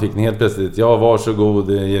annan? Fick ni helt plötsligt, varsågod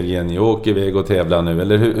Evgenij, åk iväg och tävla nu?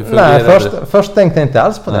 Eller hur fungerade det? Först tänkte jag inte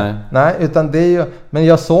alls på det. Nej, utan det är ju, men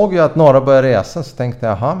jag såg ju att några började resa, så tänkte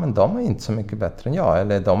jag, men de är inte så mycket bättre än jag,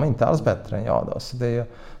 eller de är inte alls bättre än jag då. Så det är ju,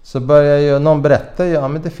 så börjar ju någon berätta,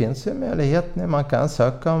 men det finns ju möjlighet nu, man kan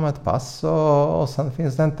söka om ett pass och sen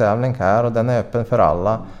finns det en tävling här och den är öppen för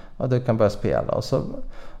alla och du kan börja spela. Och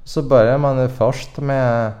så börjar man först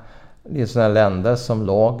med lite sådana länder som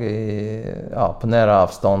låg på nära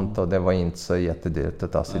avstånd och det var inte så jättedyrt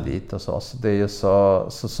att ta sig dit och så. Så det är ju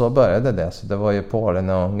så började det. Så det var ju Polen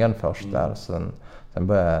och Ungern först där. Sen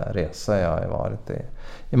började jag resa. Jag har varit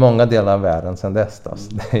i många delar av världen sedan dess då.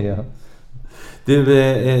 Så det är ju...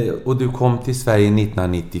 Du kom till Sverige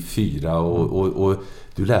 1994 och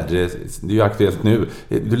du lärde dig, det är ju aktuellt nu,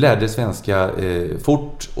 du lärde dig svenska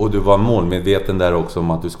fort och du var målmedveten där också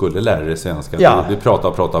om att du skulle lära dig svenska. Ja. Du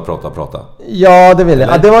prata. Ja, det ville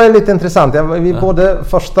jag. Ja, det var ju lite intressant. Vi bodde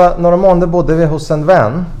första några månader bodde vi hos en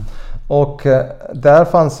vän och där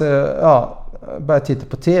fanns började titta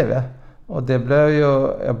på TV och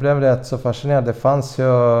jag blev rätt så fascinerad. Det fanns ju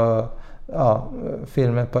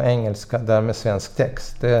filmer på engelska där med svensk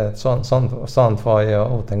text. Sånt var ju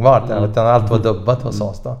otänkbart där, utan allt var dubbat hos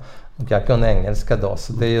oss då. Och jag kunde engelska då,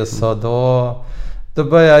 så det är ju så då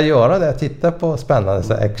började jag göra det. Jag tittade på spännande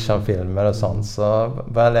så actionfilmer och sånt, så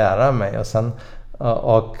började jag lära mig och sen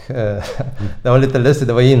det var lite lustigt,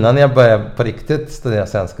 det var innan jag började på riktigt studera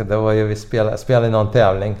svenska. Det var ju vi spelade i någon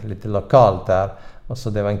tävling lite lokalt där och så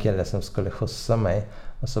det var en kille som skulle skjutsa mig.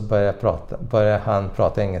 Och så började han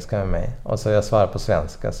prata engelska med mig. Och så jag svarade på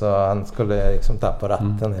svenska. Så han skulle liksom ta på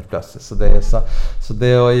ratten helt plötsligt. Så det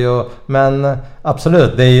är ju... Men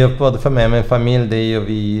absolut, det är ju både för mig och min familj. Det är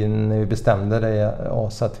ju när vi bestämde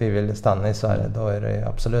oss att vi ville stanna i Sverige. Då är det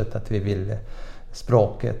absolut att vi vill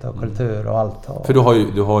språket och kultur och allt. För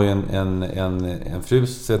du har ju en fru,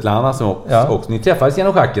 Svetlana, som också ni träffades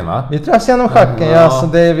genom schacken, va? Vi träffades genom schacken, så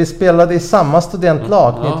vi spelade i samma studentlag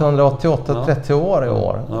 1988, 30 år i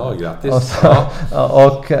år. Ja, grattis.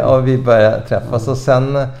 Och vi började träffas och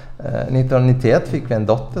sen 1991 fick vi en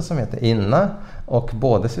dotter som heter Inna. Och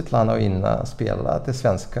både Svetlana och Inna spelade det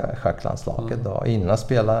svenska schacklandslaget då. Inna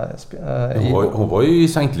spelade... Hon var ju i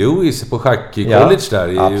St. Louis på schackcollege där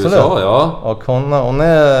i absolut. USA. Ja. Och hon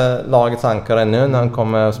är lagets ankare nu när han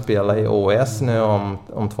kommer att spela i OS nu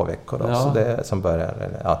om 2 veckor. Då. Så det som börjar...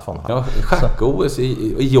 2,5. Ja, schack-OS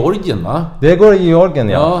i Georgien, va? Det går i Georgien,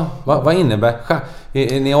 ja. Vad innebär schack?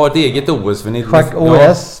 Ni har ett eget OS för ni...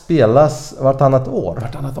 Schack-OS spelas vartannat år.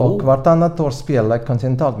 Och vartannat år spelar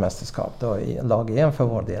kontinentalmästerskap då i lag 1 för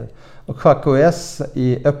vår del. Och Schack-OS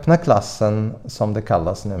i öppna klassen, som det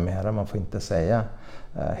kallas numera, man får inte säga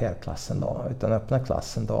herrklassen då, utan öppna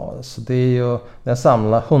klassen då. Så det är ju, den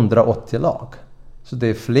samlar 180 lag. Så det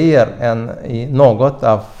är fler än i något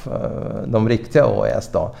av de riktiga OS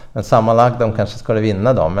då. Men sammanlagt de kanske skulle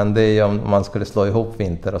vinna då. Men det är ju om man skulle slå ihop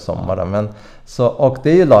vinter och sommar då. Och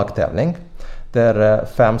det är ju lagtävling. Där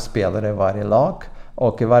 5 spelare i varje lag.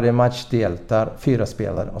 Och i varje match deltar 4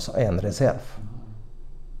 spelare och så en reserv.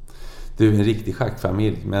 Du är en riktig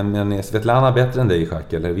schackfamilj. Men är Svetlana bättre än dig i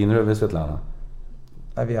schack? Eller vinner du över Svetlana?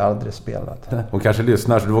 Nej, vi har aldrig spelat. Hon kanske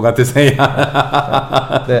lyssnar så du vågar inte säga.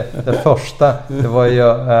 Det första, det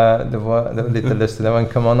var lite lustigt. Det var en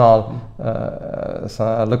kommunal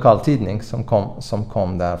lokaltidning som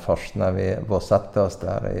kom där först när vi bosatte oss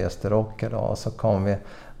där i Österåker. Och så kom vi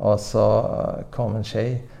och så kom en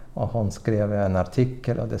tjej och hon skrev en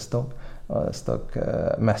artikel och det stod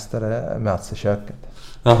mästare möts i köket.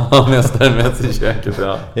 Ja, mästare möts i köket,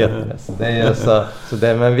 ja. Det är ju så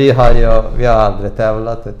det, men vi har aldrig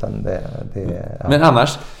tävlat utan det ja. Men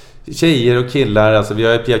annars tjejer och killar, alltså vi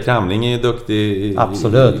har Pia Kramling är ju duktig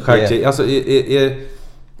absolut, i schack. Alltså är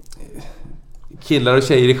killar och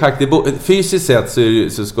tjejer i schack, fysiskt sett så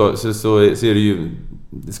är det ju,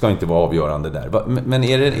 det ska inte vara avgörande där. Men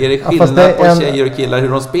är det skillnad på tjejer och killar hur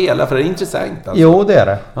de spelar? För det är intressant alltså. Jo, det är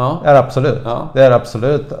det. Ja. Är absolut. Ja. Det är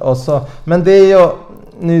absolut. Och så, men det är ju,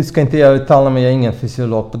 nu ska inte jag uttala mig, jag är ingen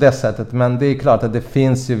fysiolog på det sättet, men det är klart att det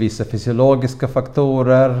finns ju vissa fysiologiska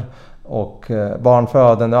faktorer och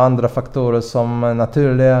barnfödande och andra faktorer som är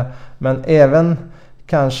naturliga, men även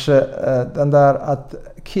kanske den där att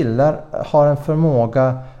killar har en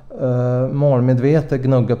förmåga målmedvetet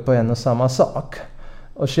gnugga på en och samma sak.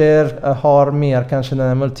 Och tjejer har mer kanske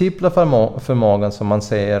den multipla förmågan som man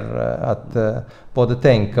säger, att både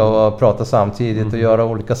tänka och prata samtidigt och göra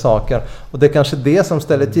olika saker. Och det är kanske det som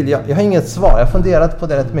ställer till. Jag har inget svar, jag har funderat på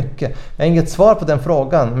det rätt mycket. Jag har inget svar på den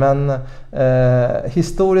frågan, men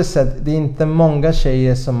historiskt sett, det är inte många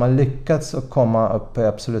tjejer som har lyckats att komma upp i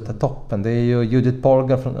absoluta toppen. Det är ju Judith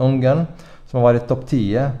Polgar från Ungern som har varit topp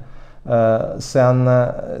 10. Sen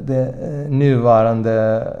det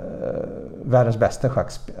nuvarande världens bästa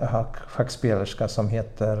schackspelerska som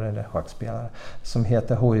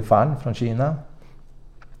heter Hu Yifan från Kina.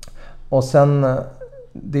 Och sen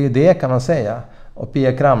det är det kan man säga. Och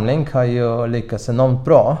Pia Kramling har ju lyckats enormt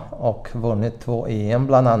bra och vunnit 2 EM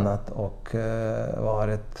bland annat och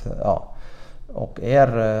varit och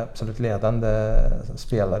är absolut ledande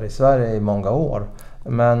spelare i Sverige i många år.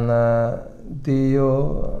 Men det är ju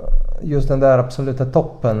just den där absoluta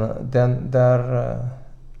toppen,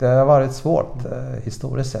 det har varit svårt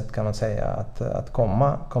historiskt sett kan man säga att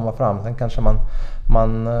komma fram. Sen kanske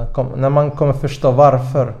när man kommer förstå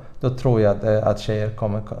varför, då tror jag att tjejer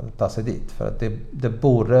kommer ta sig dit. För att det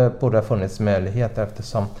borde ha funnits möjligheter,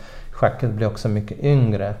 eftersom schacket blir också mycket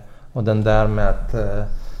yngre. Och den där med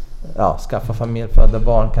att skaffa familj, föda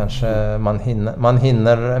barn, kanske man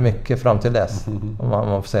hinner mycket fram till dess. Om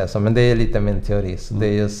man får säga så. Men det är lite min teori. Så det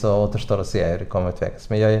är ju så återstår att se hur det kommer att utvecklas.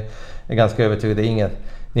 Men jag är ganska övertygad. Det är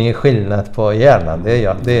ingen skillnad på hjärnan. Det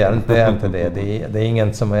är inte det. Det är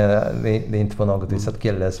ingen som är... Det är inte på något vis att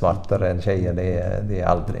killar är svartare än tjejer. Det är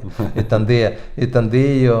aldrig. Utan det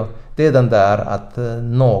är ju... Det är den där att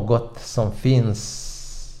något som finns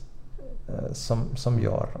som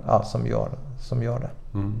gör det.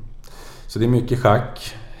 Så det är mycket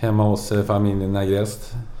schack hemma hos familjen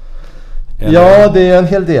Agrest? Ja, det är en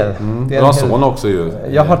hel del. Du har en son också ju.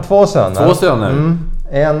 Jag har 2 söner. 2 söner?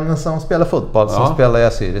 En som spelar fotboll, som spelar i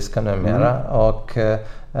Assyriska numera. Och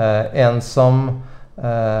en som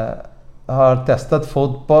har testat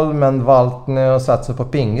fotboll men valt nu att satsa på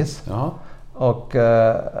pingis. Ja. Och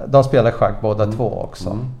de spelar schack båda 2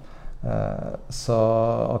 också.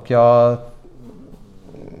 Och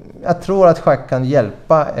jag tror att schack kan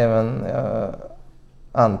hjälpa även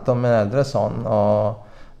Anton, min äldre son, och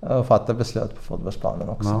fatta beslut på fotbollsplanen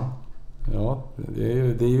också. Ja,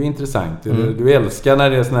 det är ju intressant. Du älskar när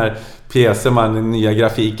det är sån här pjäser, den nya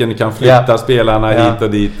grafiken, du kan flytta spelarna hit och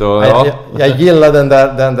dit. Och, jag gillar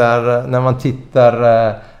den där när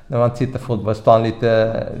man tittar fotbollsplan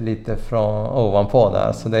lite från ovanpå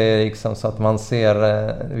där. Så det är liksom så att man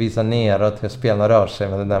visar neråt hur spelarna rör sig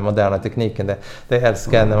med den där moderna tekniken. Det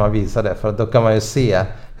älskar jag när man visar det, för då kan man ju se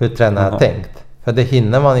hur tränaren har tänkt. För det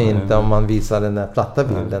hinner man ju inte om man visar den där platta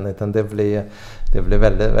bilden, utan det blir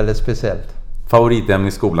väldigt, väldigt speciellt. Favoritämne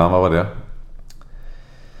i skolan, vad var det?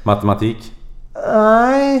 Matematik?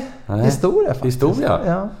 Nej. Historia faktiskt. Historia?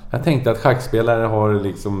 Ja. Jag tänkte att schackspelare har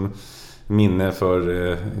liksom minne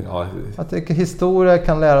för... Jag tycker historia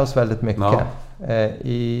kan lära oss väldigt mycket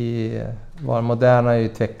i vår moderna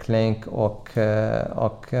utveckling, och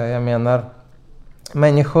jag menar,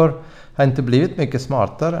 människor har inte blivit mycket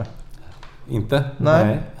smartare. Inte?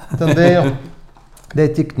 Nej. Det är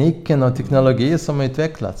tekniken och teknologi som har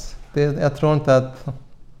utvecklats. Jag tror inte att...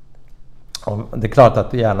 Det är klart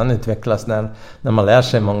att hjärnan utvecklas när man lär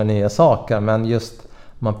sig många nya saker, men just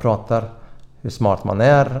man pratar hur smart man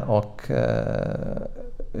är och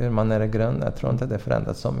hur man är i grunden. Jag tror inte det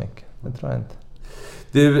förändras så mycket. Det tror jag inte.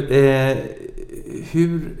 Du,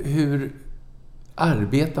 hur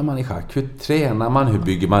arbetar man i schack? Hur tränar man? Hur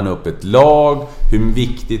bygger man upp ett lag? Hur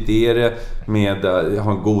viktigt är det med att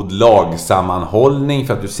ha en god lagsammanhållning?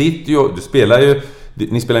 För att du spelar ju...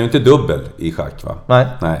 Ni spelar ju inte dubbel i schack, va?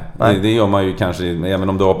 Nej. Det gör man ju kanske, även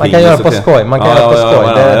om du har man kan göra på skoj.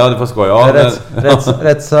 Ja, det får skoj. Ja, det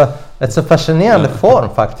är rätt så fascinerande form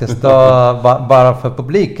faktiskt. Bara för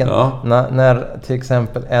publiken. Ja. När till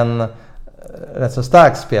exempel en rätt så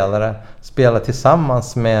stark spelare spelar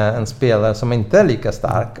tillsammans med en spelare som inte är lika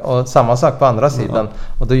stark, och samma sak på andra sidan,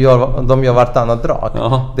 och de gör vartannat drag.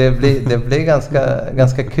 Det blir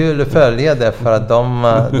ganska kul att följa det, för att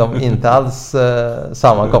de inte alls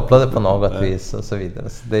sammankopplade på något vis och så vidare.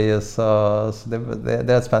 Så det är ju det är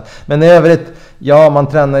rätt spännande. Men i övrigt, man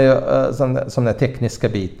tränar ju som den tekniska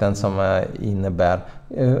biten som innebär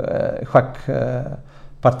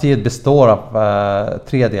partiet består av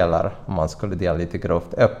 3 delar, om man skulle dela lite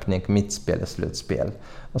grovt: öppning, mittspel och slutspel.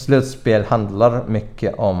 Och slutspel handlar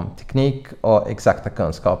mycket om teknik och exakta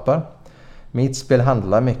kunskaper. Mittspel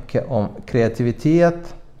handlar mycket om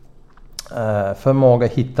kreativitet, förmåga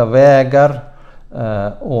att hitta vägar,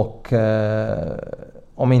 och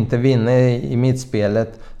om inte vinna i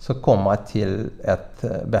mittspelet så komma till ett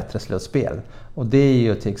bättre slutspel. Och det är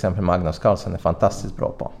ju till exempel Magnus Carlsen är fantastiskt bra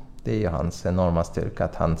på. Det är ju hans enorma styrka,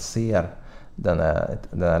 att han ser den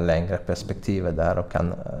här längre perspektivet där och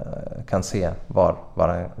kan se var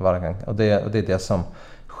han kan. Och det är det som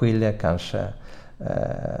skiljer kanske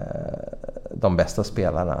de bästa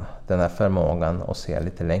spelarna, den här förmågan att se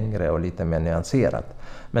lite längre och lite mer nyanserat.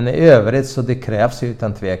 Men i övrigt så det krävs ju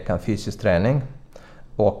utan tvekan fysisk träning,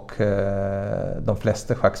 och de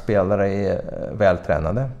flesta schackspelare är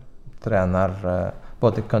vältränade, tränar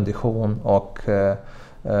både kondition och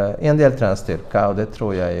en del träningsstyrka, och det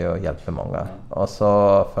tror jag ju hjälper många. Och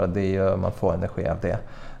så för det är ju, man får energi av det.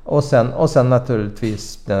 Och sen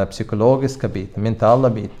naturligtvis den psykologiska biten, mentala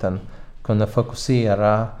biten, kunna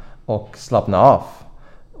fokusera och slappna av.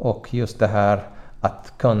 och just det här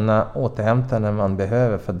att kunna återhämta när man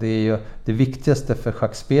behöver. För det är ju det viktigaste för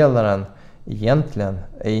schackspelaren egentligen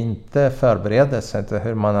är inte förberedelse, inte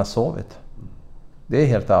hur man har sovit. Det är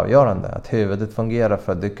helt avgörande att huvudet fungerar,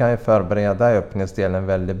 för du kan ju förbereda öppningsdelen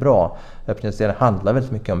väldigt bra. Öppningsdelen handlar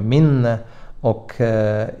väldigt mycket om minne och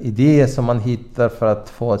idéer som man hittar för att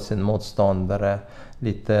få sin motståndare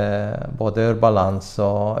lite både ur balans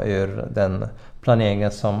och ur den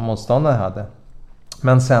planeringen som motståndaren hade.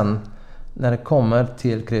 Men sen när det kommer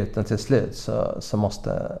till kruten till slut så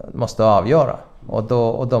måste avgöra. Och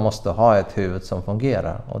då måste ha ett huvud som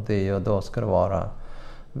fungerar. Och då ska det vara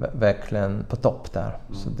verkligen på topp där.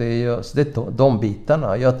 Så det är de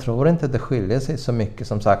bitarna. Jag tror inte det skiljer sig så mycket,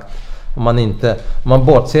 som sagt. Om man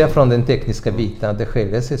bortser från den tekniska biten, det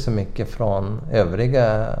skiljer sig så mycket från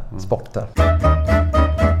övriga sporter.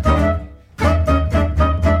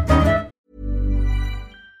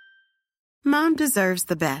 Mom deserves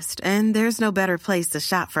the best, and there's no better place to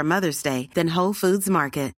shop for Mother's Day than Whole Foods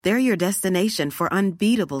Market. They're your destination for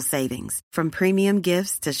unbeatable savings, from premium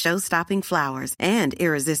gifts to show-stopping flowers and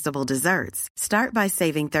irresistible desserts. Start by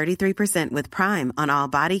saving 33% with Prime on all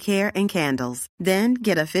body care and candles. Then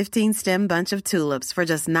get a 15-stem bunch of tulips for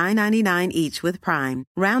just $9.99 each with Prime.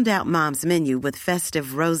 Round out Mom's menu with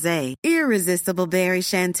festive rosé, irresistible berry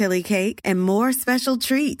chantilly cake, and more special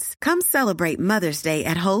treats. Come celebrate Mother's Day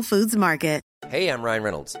at Whole Foods Market. Hey, I'm Ryan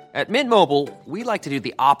Reynolds. At Mint Mobile, we like to do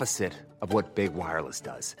the opposite of what Big Wireless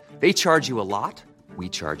does. They charge you a lot, we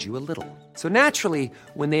charge you a little. So naturally,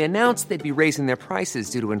 when they announced they'd be raising their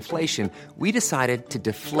prices due to inflation, we decided to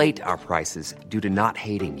deflate our prices due to not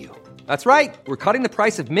hating you. That's right. We're cutting the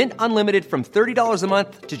price of Mint Unlimited from $30 a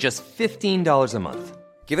month to just $15 a month.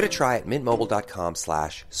 Give it a try at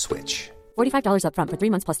mintmobile.com/switch. $45 up front for 3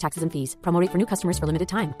 months plus taxes and fees. Promo rate for new customers for limited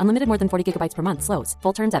time. Unlimited more than 40 gigabytes per month slows.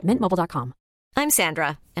 Full terms at mintmobile.com. I'm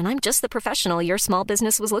Sandra, and I'm just the professional your small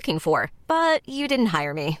business was looking for. But you didn't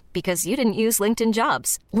hire me because you didn't use LinkedIn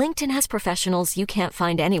Jobs. LinkedIn has professionals you can't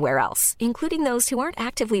find anywhere else, including those who aren't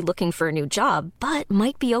actively looking for a new job, but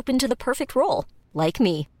might be open to the perfect role, like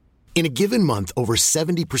me. In a given month, over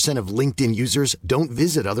 70% of LinkedIn users don't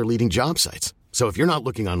visit other leading job sites. So if you're not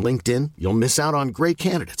looking on LinkedIn, you'll miss out on great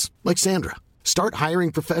candidates like Sandra. Start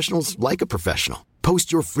hiring professionals like a professional.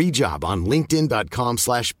 Post your free job on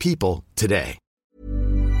linkedin.com/people today.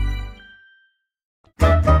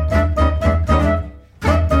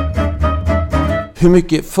 Hur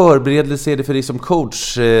mycket förberedelse är det för dig som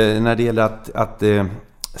coach när det gäller att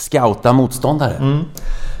scouta motståndare?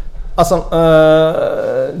 Alltså,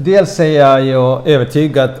 dels är jag ju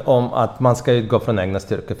övertygad om att man ska utgå från egna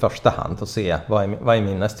styrkor i första hand och se vad är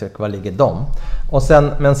mina styrkor, vad ligger de?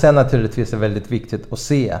 Men sen naturligtvis är det väldigt viktigt att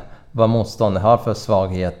se vad motståndaren har för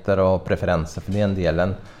svagheter och preferenser för den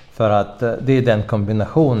delen. För att det är den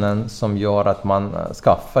kombinationen som gör att man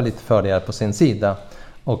skaffar lite fördelar på sin sida.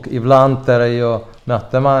 Och ibland är det ju,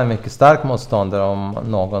 möter man en mycket stark motståndare, om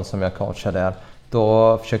någon som jag coachar där,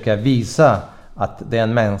 då försöker jag visa att det är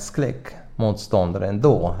en mänsklig motståndare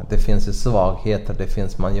ändå. Det finns ju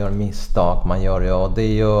svagheter, man gör misstag, och det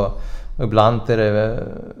är ju, ibland är det,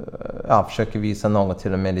 försöker visa något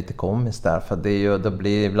till och med lite komiskt där, för det är ju,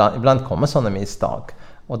 ibland kommer sådana misstag.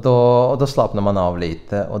 Och då slappnar man av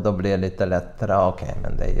lite och då blir det lite lättare. Okej,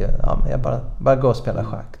 men det är ju, jag bara gå och spela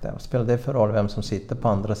schack där. Spelar det för roll vem som sitter på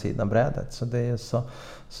andra sidan brädet? Så det är ju så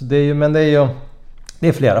det är ju, men det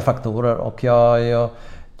är flera faktorer, och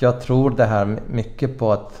jag tror det här mycket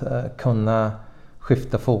på att kunna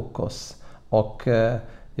skifta fokus. Och det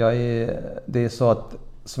är så att,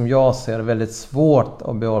 som jag ser, det väldigt svårt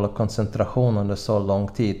att behålla koncentration under så lång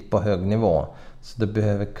tid på hög nivå. Så du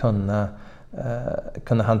behöver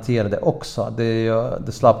kunna hantera det också.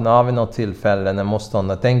 Det slappnar av i något tillfälle när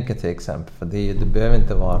motståndaren tänker, till exempel. För du behöver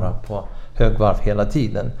inte vara på högvarv hela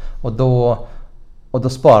tiden. Och då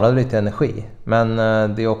sparar du lite energi. Men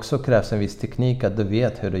det också krävs en viss teknik att du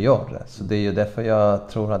vet hur du gör det. Så det är ju därför jag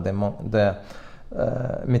tror att det är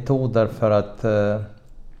metoder för att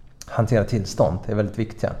hantera tillstånd är väldigt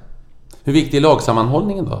viktiga. Hur viktig är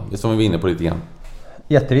lagsammanhållningen då? Som vi var inne på lite grann.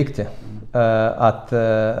 Jätteviktig. Att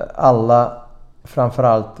alla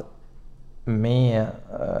framförallt med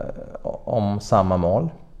om samma mål.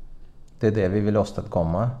 Det är det vi vill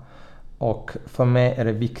åstadkomma. Och för mig är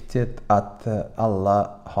det viktigt att alla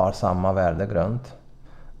har samma värdegrund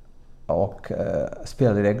och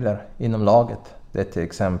spelregler inom laget. Det är till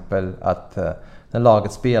exempel att när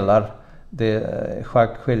laget spelar, det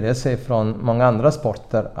skiljer sig från många andra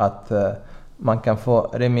sporter, att man kan få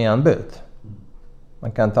remissanbud.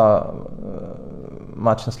 Man kan ta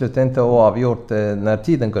matchen slutar inte oavgjort när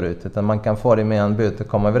tiden går ut, utan man kan få det med anbud och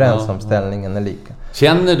komma överens om ställningen är lika.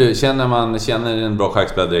 Känner en bra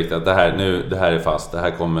schackspelare direkt att det här är fast, det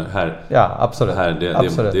här kommer här. Ja, absolut.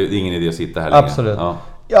 Det är ingen idé att sitta här längre. Absolut.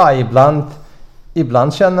 Ja,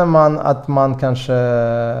 ibland känner man att man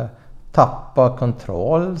kanske tappar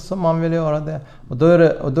kontroll som man vill göra det. Och då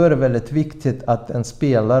är det väldigt viktigt att en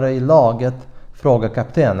spelare i laget frågar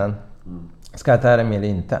kaptenen: ska jag ta det med eller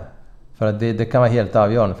inte? För att det kan vara helt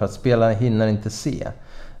avgörande, för att spelaren hinner inte se.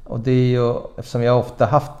 Och det är ju, eftersom jag ofta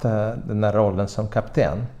haft den här rollen som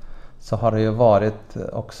kapten, så har det ju varit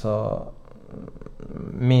också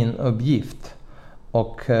min uppgift.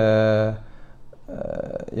 Och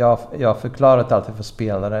jag har förklarat alltid för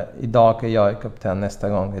spelare: idag är jag kapten, nästa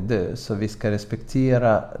gång är du. Så vi ska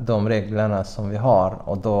respektera de reglerna som vi har,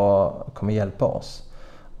 och då kommer hjälpa oss.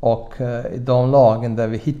 Och i de lagen där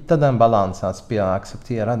vi hittar den balansen att spelarna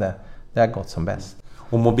accepterar det har gått som bäst.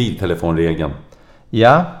 Och mobiltelefonregeln?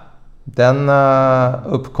 Ja, den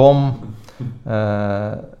uppkom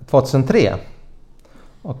 2003.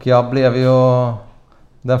 Och jag blev ju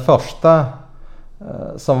den första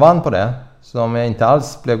som vann på det, som jag inte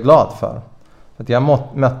alls blev glad för. För att jag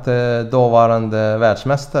mötte dåvarande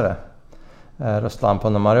världsmästare Ruslan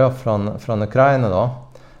Ponomarev från Ukraina då.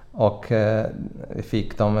 Och vi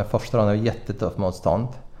fick dem i första ronden jättetufft motstånd.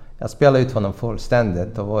 Jag spelade ut honom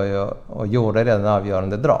fullständigt och gjorde redan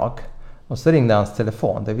avgörande drag. Och så ringde hans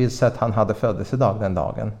telefon. Det visade sig att han hade födelsedag den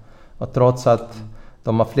dagen. Och trots att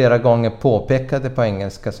de har flera gånger påpekade på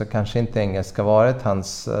engelska, så kanske inte engelska varit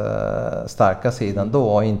hans starka sidan då,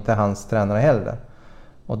 och inte hans tränare heller.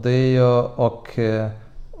 Och det är ju,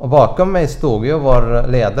 och bakom mig stod ju vår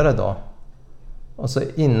ledare då. Och så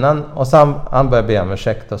han började be om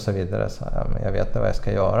ursäkt och så vidare. Så jag vet inte vad jag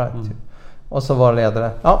ska göra. Typ. Och så var ledare,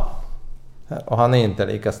 och han är inte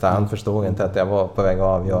lika stark. Han förstod inte att jag var på väg att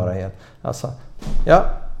avgöra helt. Alltså,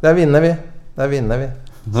 där vinner vi.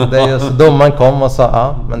 Så det är ju så domaren kom och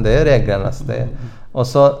sa, men det är reglerna. Och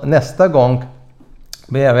så nästa gång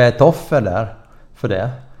blev jag ett offer där för det.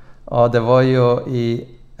 Och det var ju i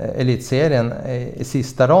elitserien i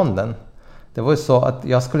sista ronden. Det var ju så att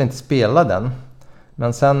jag skulle inte spela den.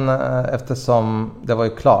 Men sen eftersom det var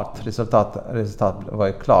ju klart, resultat var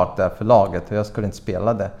ju klart där för laget, och jag skulle inte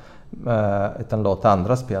spela det utan låta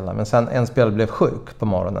andra spela. Men sen en spelare blev sjuk på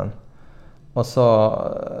morgonen. Och så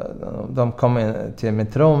de kom in till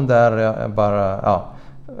mitt rum där jag bara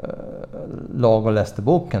låg och läste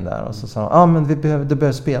boken där. Och så sa de, men du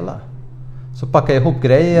behöver spela. Så packade jag ihop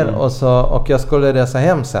grejer och jag skulle resa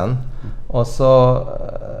hem sen. Och så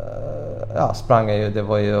sprang jag ju, det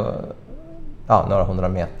var ju några 100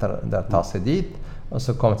 meter där att ta sig dit. Och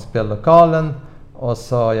så kom jag till spellokalen, och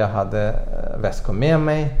så jag hade väskor med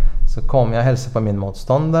mig. Så kom jag hälsa på min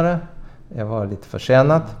motståndare. Jag var lite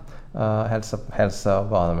försenad. Hälsa och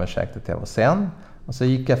bad om ursäkt att jag var sen. Och så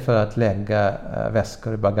gick jag för att lägga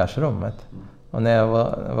väskor i bagagerummet. Och när jag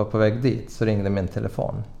var på väg dit så ringde min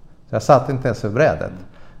telefon. Så jag satt inte ens vid brädet.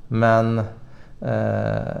 Men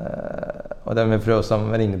och det var min fru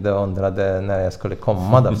som ringde och undrade när jag skulle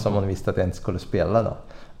komma där, som hon visste att jag inte skulle spela då.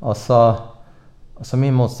 Och så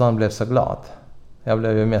min motståndare blev så glad. Jag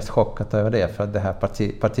blev ju mest chockad över det, för att det här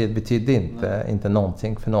partiet betydde inte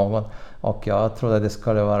någonting för någon. Och jag trodde att det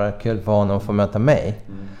skulle vara kul för honom att få möta mig.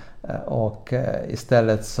 Och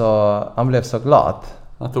istället så, han blev så glad.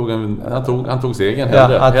 Han tog segern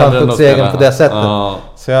hellre. Ja, han tog segern på det sättet.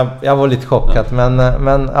 Så jag var lite chockad,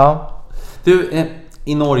 men ja. Du,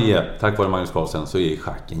 i Norge, tack vare Magnus Carlsen, så är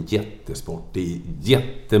schack en jättesport. Det är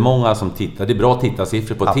jättemånga som tittar. Det är bra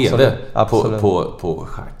tittarsiffror på TV på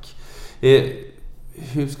schack.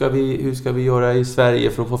 Hur ska vi göra i Sverige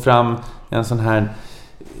för att få fram en sån här,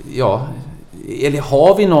 eller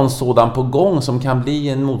har vi någon sådan på gång som kan bli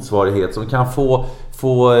en motsvarighet, som kan få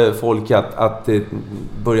folk att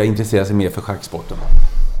börja intressera sig mer för schacksporten?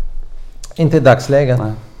 Inte i dagsläget.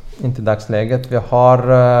 Nej. Inte i dagsläget. Vi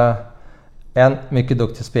har en mycket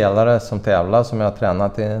duktig spelare som tävlar, som jag har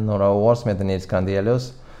tränat i några år, som heter Nils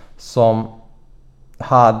Grandelius, som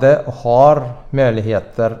hade och har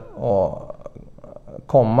möjligheter att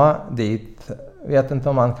komma dit. Jag vet inte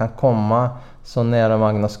om han kan komma så nära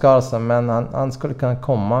Magnus Carlsen, men han skulle kunna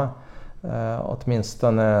komma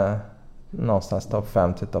åtminstone någonstans topp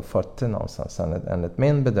 50, topp 40 någonstans enligt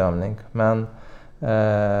min bedömning. Men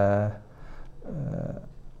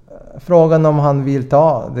frågan om han vill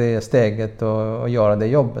ta det steget och göra det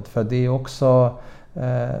jobbet, för det är också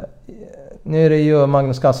nu är det ju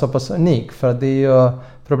Magnus Carlsen så pass unik, för det är ju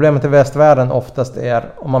problemet i västvärlden oftast är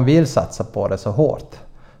om man vill satsa på det så hårt.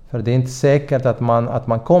 För det är inte säkert att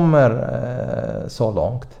man kommer så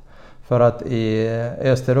långt. För att i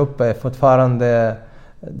Östeuropa är fortfarande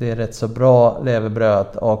det är rätt så bra levebröd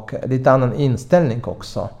och lite annan inställning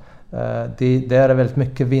också. Det är väldigt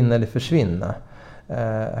mycket vinna eller försvinna.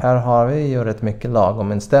 Här har vi ju rätt mycket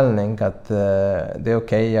lagom inställning att det är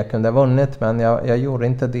okej, jag kunde ha vunnit men jag gjorde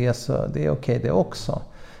inte det, så det är okej det också.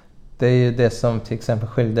 Det är ju det som till exempel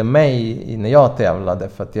skilde mig när jag tävlade,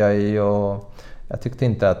 för att jag tyckte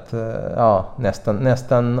inte att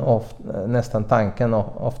nästan tanken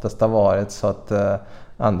oftast har varit så att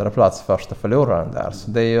andra plats första förloraren där.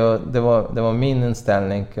 Så det var min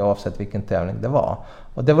inställning oavsett vilken tävling det var.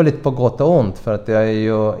 Och det var lite på gott och ont, för att jag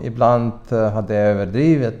ju ibland hade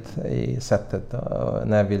överdrivet i sättet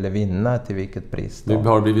när jag ville vinna till vilket pris. Du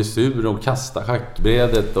har blivit sur och kastat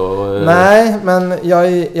schackbrädet och... Nej, men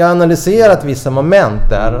jag analyserat vissa moment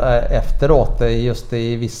där efteråt. Just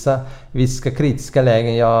i vissa kritiska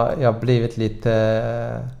lägen jag blivit lite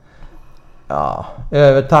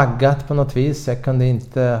övertaggat på något vis. Jag kunde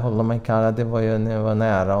inte hålla mig kall. Det var ju när jag var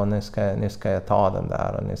nära och nu ska jag ta den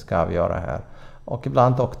där och nu ska jag avgöra här. Och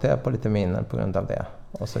ibland åkte jag på lite minnen på grund av det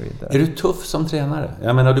och så vidare. Är du tuff som tränare?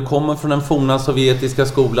 Jag menar, du kommer från den forna sovjetiska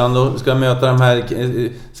skolan och ska möta de här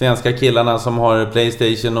svenska killarna som har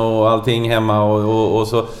PlayStation och allting hemma och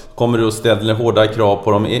så kommer du och ställer hårda krav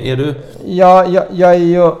på dem. Är du? Ja,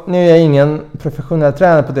 nu är jag ingen professionell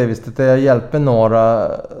tränare på det viset. Jag hjälper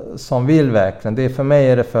några som vill verkligen. Det är för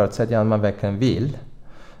mig är det förutsättningen att man verkligen vill.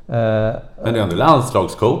 Men du är ändå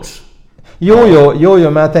landslagscoach. Jo,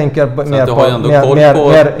 men jag tänker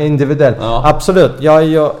mer individuellt. Ja. Absolut. Jag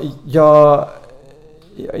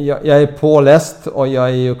är påläst och jag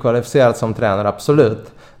är ju kvalificerad som tränare,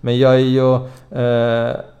 absolut. Men jag är ju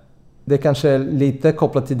det kanske är lite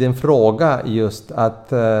kopplat till din fråga just att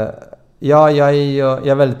jag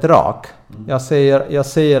är väldigt rak. Jag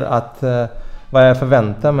säger att vad jag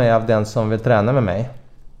förväntar mig av den som vill träna med mig.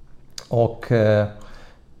 Och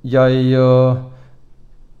jag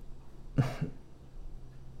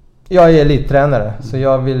är elittränare, så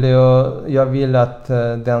jag vill att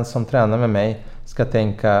den som tränar med mig ska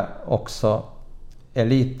tänka också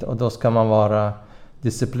elit, och då ska man vara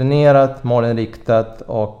disciplinerad, målinriktat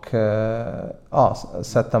och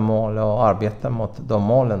sätta mål och arbeta mot de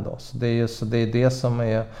målen då. Så det är det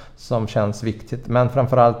som känns viktigt, men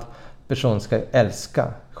framförallt personen ska älska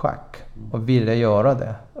schack och vilja göra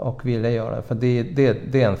det för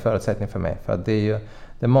det är en förutsättning för mig, för att det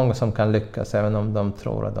är många som kan lyckas även om de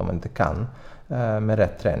tror att de inte kan med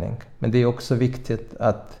rätt träning. Men det är också viktigt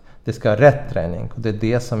att det ska vara rätt träning, och det är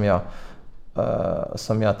det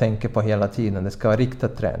som jag tänker på hela tiden. Det ska vara riktad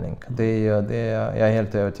träning. Jag är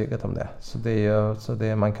helt övertygad om det. Så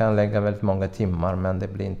man kan lägga väldigt många timmar, men det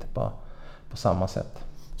blir inte på samma sätt.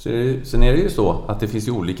 Sen är det ju så att det finns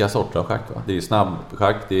ju olika sorter av schack. Va? Det är ju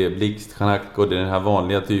snabbschack, det är blixtschack och det är den här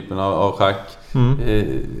vanliga typen av schack.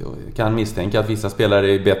 Kan misstänka att vissa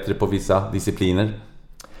spelare är bättre på vissa discipliner.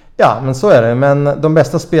 Ja, men så är det. Men de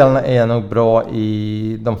bästa spelarna är nog bra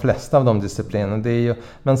i de flesta av de disciplinerna.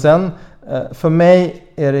 Men sen, för mig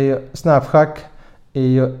är det ju snabbschack är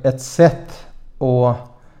ju ett sätt att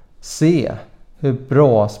se hur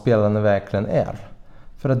bra spelarna verkligen är.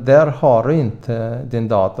 För att där har du inte din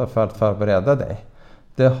data för att förbereda dig.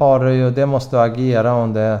 Det måste du agera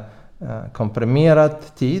under komprimerad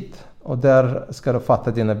tid, och där ska du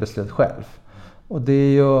fatta dina beslut själv. Och det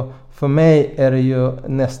är ju, för mig är det ju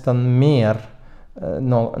nästan mer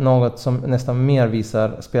något som nästan mer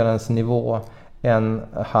visar spelarens nivå än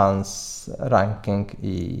hans ranking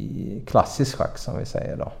i klassisk schack, som vi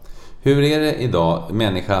säger då. Hur är det idag,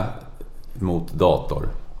 människa mot dator?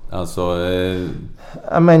 Alltså,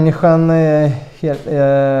 människan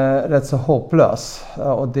är rätt så hopplös,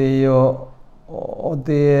 och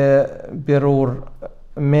det beror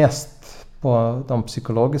mest på de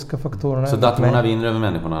psykologiska faktorerna. Så datorerna vinner över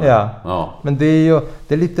människorna? Ja. Men det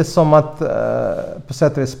är lite som att på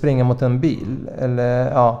sätt och vis springa mot en bil.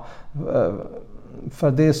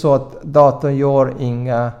 För det är så att datorn gör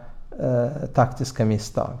inga taktiska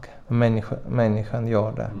misstag. Människan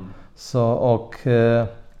gör det. Så, och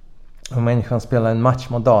om människan spelar en match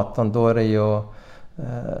mot datorn, då är det ju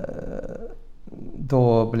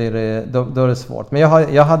då är det svårt. Men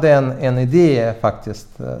jag hade en idé faktiskt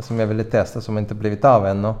som jag ville testa, som inte blivit av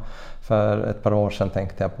ännu. För ett par år sedan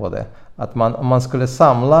tänkte jag på det. Att om man skulle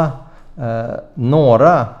samla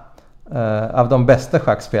några av de bästa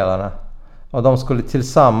schackspelarna, och de skulle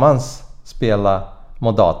tillsammans spela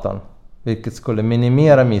mot datorn, vilket skulle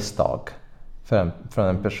minimera misstag från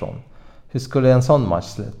en person. Hur skulle en sån match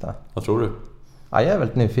sluta? Vad tror du? Ja, jag är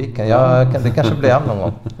väldigt nyfiken. Det kanske blir av någon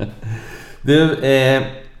gång. Du,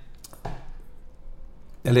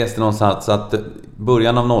 Jag läste någonstans att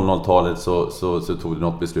början av 00-talet så tog du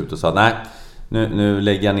något beslut och sa nej, nu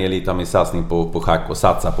lägger jag ner lite av min satsning på schack och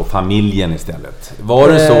satsar på familjen istället. Var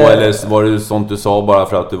det så, eller var det sånt du sa bara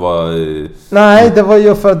för att du var... Nej, det var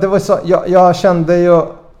ju för att det var så, jag kände ju,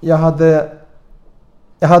 jag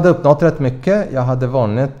hade uppnått rätt mycket. Jag hade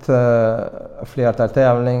vunnit flera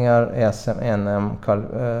tävlingar, SM, NM,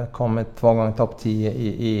 kommit 2 gånger topp 10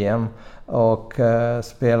 i EM och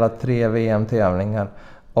spelat 3 VM-tävlingar.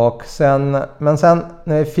 Och sen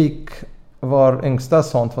när vi fick vår yngsta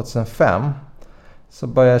son 2005 så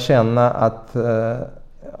började jag känna att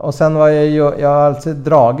och sen var jag har alltid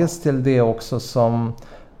dragits till det också som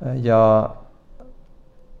jag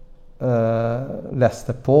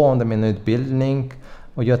läste på under min utbildning,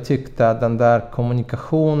 och jag tyckte att den där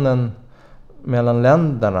kommunikationen mellan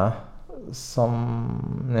länderna, som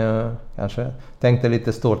nu kanske tänkte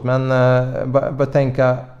lite stort, men bör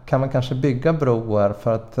tänka, kan man kanske bygga broar,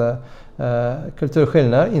 för att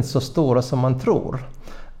kulturskillnader är inte så stora som man tror.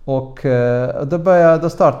 Och då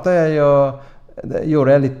startade jag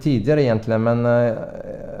gjorde jag lite tidigare egentligen, men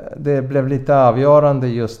det blev lite avgörande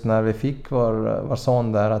just när vi fick vår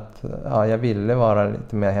son där, att jag ville vara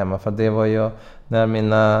lite mer hemma, för det var ju när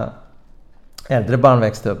mina äldre barn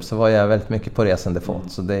växte upp så var jag väldigt mycket på resande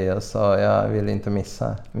fot, så jag ville inte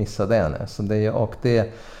missa det nu. Så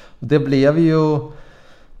det blev ju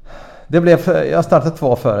jag startade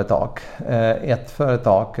 2 företag. Ett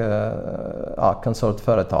företag,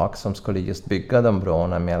 konsultföretag, som skulle just bygga de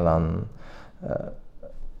broarna mellan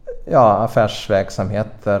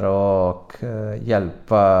affärsverksamheter och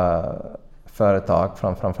hjälpa företag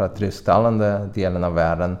från framförallt rysktalande delen av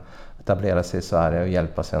världen etablera sig i Sverige och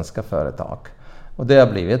hjälpa svenska företag. Och det har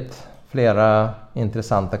blivit flera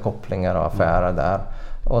intressanta kopplingar och affärer där.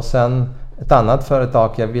 Och sen ett annat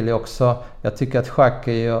företag, jag tycker att schack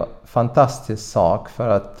är ju en fantastisk sak för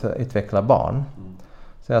att utveckla barn.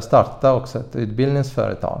 Så jag startade också ett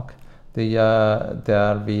utbildningsföretag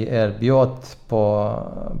där vi erbjöd på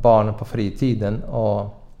barnen på fritiden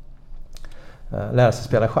och lära sig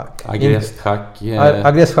spela schack.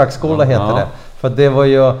 Agrest schackskola heter det. För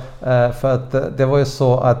det var ju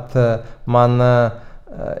så att man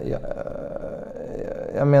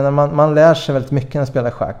lär sig väldigt mycket när man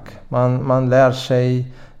spelar schack. Man lär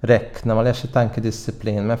sig räkna, man lär sig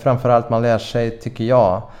tankedisciplin, men framförallt man lär sig, tycker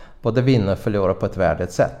jag, både vinna och förlora på ett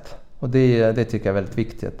värdigt sätt. Och det tycker jag är väldigt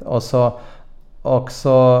viktigt. Och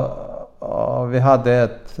vi hade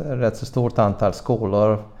ett rätt så stort antal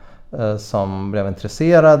skolor som blev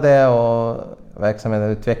intresserade och verksamheten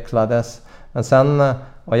utvecklades. Men sen,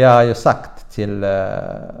 och jag har ju sagt till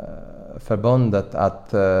förbundet att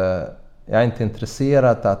jag är inte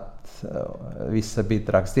intresserad att vissa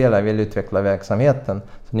bidragsdelar vill utveckla verksamheten.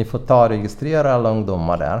 Så ni får ta och registrera alla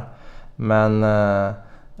ungdomar där. Men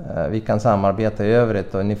vi kan samarbeta i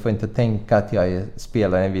övrigt, och ni får inte tänka att jag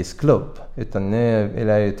spelar i en viss klubb. Utan nu vill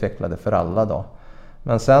jag utveckla det för alla då.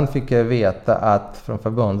 Men sen fick jag veta att från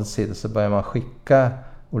förbundets sida så börjar man skicka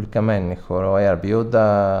olika människor och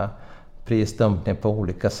erbjuda prisdumpning på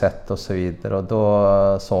olika sätt och så vidare. Och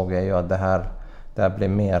då såg jag ju att det här blir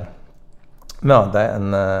mer möda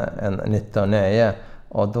än nytta och nöje.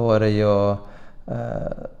 Och då är det ju...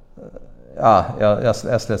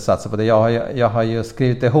 jag skulle satsa på det. Jag har ju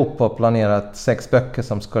skrivit ihop och planerat 6 böcker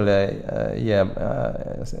som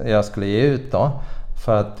jag skulle ge ut då.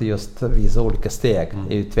 För att just visa olika steg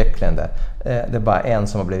i utvecklingen där. Det är bara en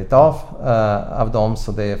som har blivit av dem.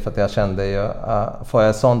 Så det är för att jag kände ju, får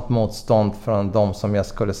jag sånt motstånd från de som jag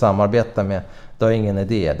skulle samarbeta med, då är ingen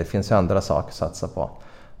idé. Det finns ju andra saker att satsa på.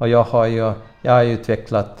 Och jag har ju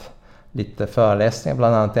utvecklat lite föreläsningar,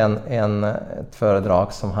 bland annat ett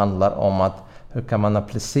föredrag som handlar om att hur kan man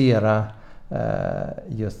applicera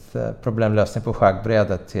just problemlösning på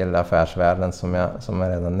schackbrädet till affärsvärlden, som jag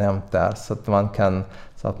redan nämnt där, så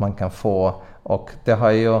att man kan få, och det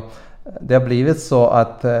har blivit så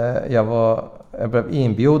att jag blev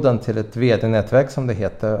inbjuden till ett vd-nätverk, som det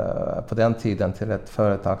heter på den tiden, till ett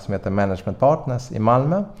företag som heter Management Partners i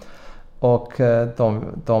Malmö. Och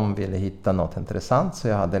de ville hitta något intressant, så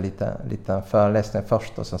jag hade lite föreläsning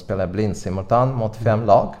först, och sen spelade jag blindsimultan mot 5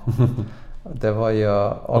 lag. Det var ju...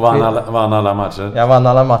 Och vann alla matcher? Jag vann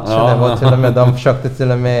alla matcher. Ja. Det var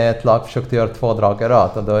till och med ett lag försökte göra 2 drag i rad,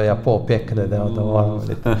 och då jag påpekade det, och då var de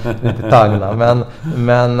lite tagna.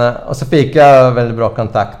 Men och så fick jag väldigt bra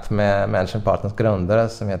kontakt med Management Partners grundare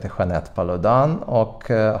som heter Jeanette Paludan,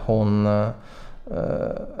 och hon...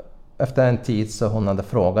 Efter en tid så hon hade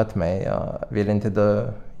frågat mig, vill inte du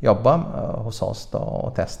jobba hos oss då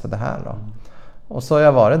och testa det här då? Och så har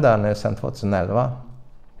jag varit där nu sedan 2011.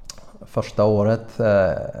 första året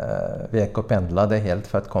veckopendlade helt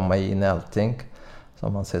för att komma in i allting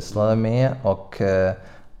som man sysslade med. Och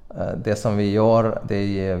det som vi gör, det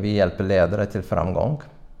är vi hjälper ledare till framgång.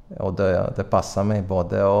 Och det passar mig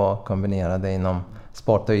både att kombinera det inom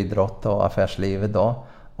sport och idrott och affärslivet då.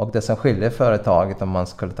 Och det som skiljer företaget, om man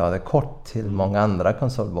skulle ta det kort, till många andra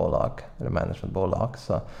konsultbolag eller managementbolag,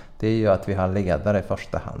 så det är ju att vi har ledare i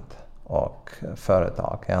första hand och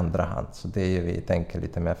företag i andra hand. Så det är ju, vi tänker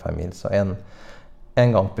lite mer familj. Så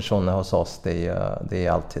en gång personer hos oss, det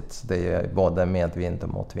är alltid, det är både medvind och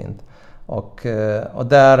motvind. Och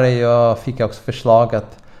där fick jag också förslag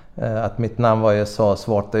att mitt namn var ju så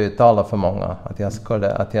svårt att uttala för många,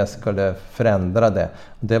 att jag skulle förändra det.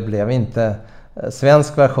 Det blev inte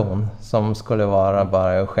svensk version som skulle vara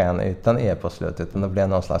bara Eugène utan E på slutet, utan det blev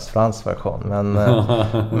någon slags fransk version.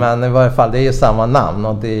 Men i varje fall, det är ju samma namn.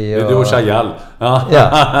 Och det är ju... Du och Chagall.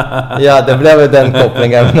 Ja, det blev ju den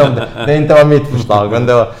kopplingen. Det inte var mitt förslag.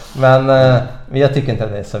 Men jag tycker inte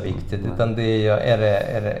att det är så viktigt. Utan det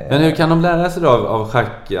är Men hur kan de lära sig då av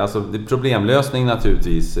schack? Alltså, det är problemlösning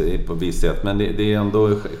naturligtvis på visst sätt. Men det är ändå,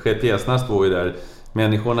 pjäserna står ju där.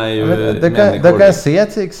 Människorna är ju du kan se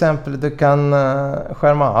till exempel, du kan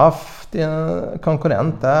skärma av din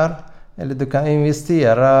konkurrent där, eller du kan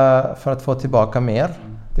investera för att få tillbaka mer.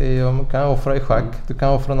 Du kan offra i schack, du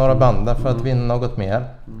kan offra några bandar för att vinna något mer.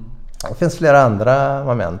 Det finns flera andra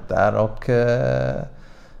moment där, och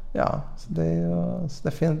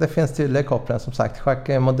det finns tydliga kopplingar. Som sagt, schack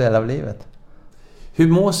är en modell av livet. Hur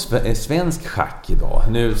mår svensk schack idag?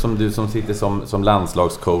 Nu som du som sitter som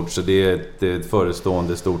landslagscoach, och det är ett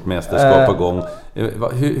förestående stort mästerskap på gång.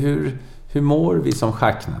 Hur mår vi som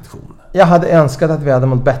schacknation? Jag hade önskat att vi hade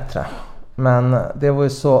mått bättre. Men det var ju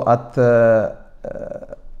så att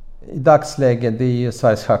i dagsläget, det är ju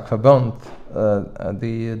Sveriges schackförbund. Det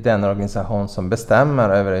är ju den organisation som bestämmer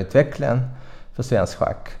över utvecklingen för svensk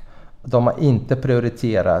schack. De har inte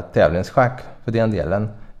prioriterat tävlingsschack för den delen.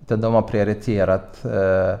 De har prioriterat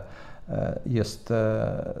just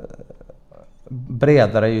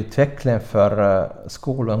bredare utveckling för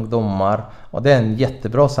skolungdomar. Och det är en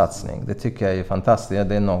jättebra satsning. Det tycker jag är fantastiskt.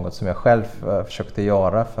 Det är något som jag själv försökte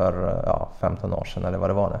göra för 15 år sedan eller vad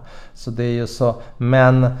det var nu. Så det är ju så.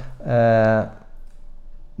 Men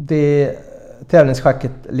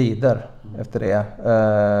tävlingsschacket lider efter det.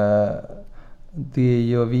 Det är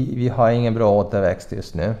ju, vi har ingen bra återväxt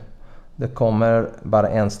just nu. Det kommer bara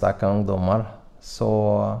enstaka ungdomar.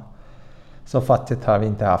 Så fattigt har vi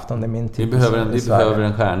inte haft under min tid. Vi behöver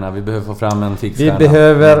en stjärna. Vi behöver få fram en fixstjärna.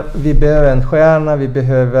 Vi behöver en stjärna. Vi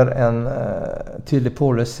behöver en tydlig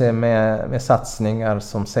policy med satsningar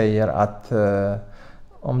som säger att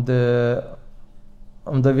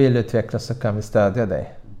om du vill utvecklas så kan vi stödja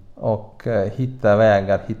dig. Och hitta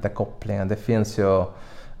vägar, hitta kopplingar. Det finns ju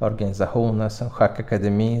organisationer som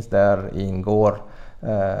Schackakademi, där ingår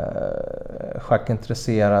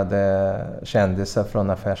schackintresserade kändisar från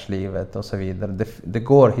affärslivet och så vidare. Det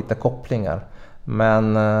går att hitta kopplingar,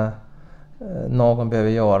 men någon behöver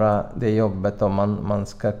göra det jobbet om man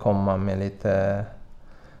ska komma med lite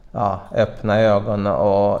öppna ögon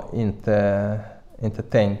och inte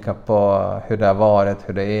tänka på hur det har varit,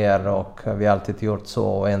 hur det är, och vi har alltid gjort så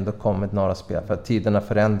och ändå kommit några spel, för att tiderna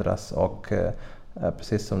förändras. Och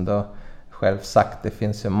precis som du själv sagt, det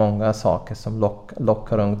finns ju många saker som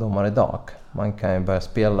lockar ungdomar idag. Man kan ju börja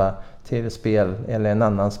spela tv-spel eller en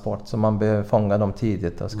annan sport, så man behöver fånga dem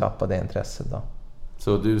tidigt och skapa det intresset då.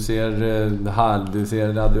 Så du ser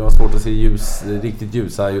att du har svårt att se riktigt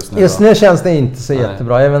ljusa just nu? Just nu känns det inte så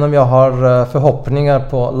jättebra, även om jag har förhoppningar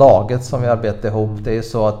på laget som vi arbetar ihop. Det är ju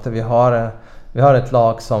så att vi har ett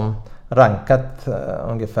lag som rankat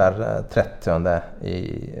ungefär 30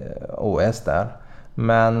 i OS där.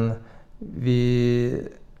 Men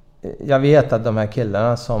jag vet att de här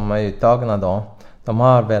killarna som är uttagna då, de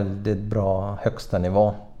har väldigt bra högsta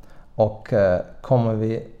nivå. Och kommer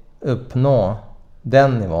vi uppnå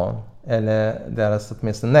den nivån, eller deras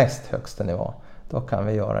åtminstone näst högsta nivå, då kan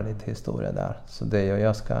vi göra lite historia där. Så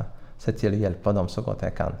jag ska se till att hjälpa dem så gott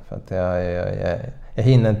jag kan. För att jag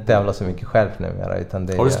hinner inte tävla så mycket själv numera.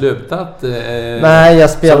 Har du slutat nej, jag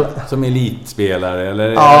som elitspelare? Eller?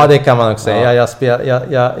 Ja, det kan man också säga.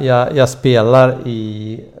 Jag spelar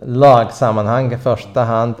i lagsammanhang i första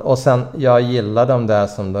hand. Och sen, jag gillar de där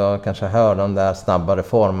som du kanske hör, de där snabbare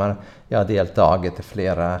former. Jag har deltagit i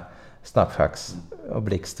flera snabbschacks och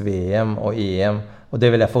blixt-VM och EM. Och det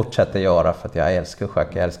vill jag fortsätta göra, för att jag älskar schack.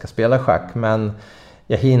 Jag älskar spela schack, men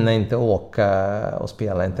jag hinner inte åka och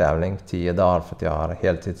spela en tävling 10 dagar för att jag har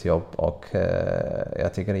heltidsjobb. Och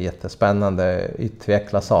jag tycker det är jättespännande att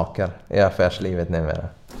utveckla saker i affärslivet numera.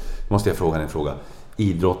 Måste jag fråga en fråga.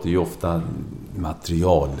 idrott är ju ofta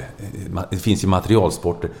material. Det finns ju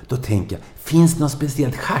materialsporter. Då tänker jag, finns det något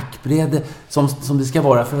speciellt schackbräde som det ska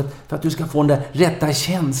vara för att du ska få den där rätta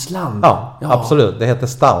känslan? Ja. Absolut. Det heter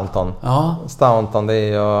Staunton. Ja. Staunton, det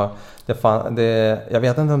är ju... jag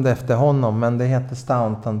vet inte om det är efter honom, men det heter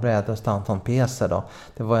Staunton brädor och Staunton pjäser då.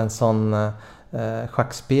 Det var en sån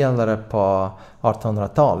schackspelare på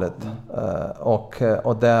 1800-talet och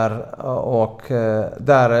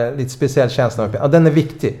där är lite speciell känsla. Och den är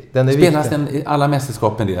viktig. Spelas den i alla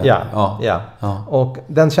mästerskapen det? Ja. Och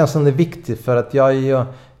den känslan är viktig för att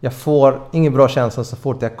jag får ingen bra känsla så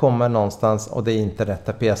fort jag kommer någonstans och det är inte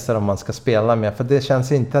rätta pjäser om man ska spela med. För det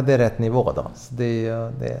känns inte att det är rätt nivå då. Så det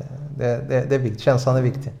är viktigt. Känslan är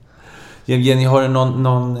viktig. Jenny, har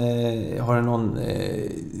du någon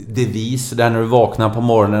devis där när du vaknar på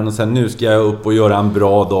morgonen och sen nu ska jag upp och göra en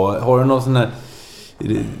bra dag? Har du någon sån här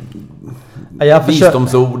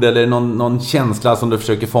visdomsord eller någon känsla som du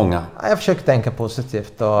försöker fånga? Jag försöker tänka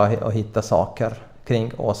positivt och hitta saker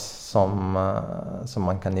kring oss som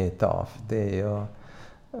man kan njuta av. Det är ju,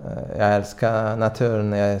 jag älskar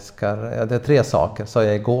naturen, det är 3 saker så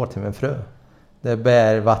jag går till min fru. Det är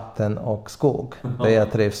berg, vatten och skog. Det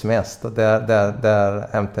jag trivs mest. Och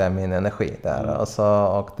där hämtar jag min energi. Där.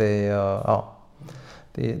 Och det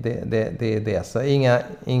är det. Så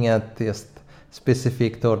inget just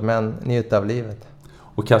specifikt ord, men njuta av livet.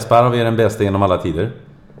 Och Kasparov är den bästa genom alla tider?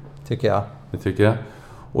 Tycker jag. Det tycker jag.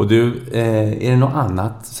 Och du, är det något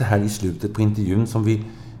annat så här i slutet på intervjun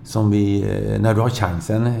som vi när du har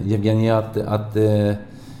chansen, Evgenij, att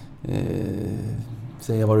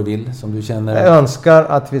säga vad du vill som du känner? Jag önskar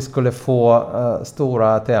att vi skulle få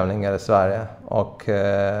stora tävlingar i Sverige och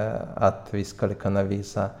att vi skulle kunna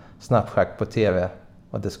visa snabbschack på TV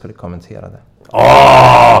och det skulle kommentera det.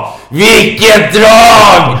 Vilket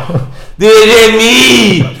drag! Det är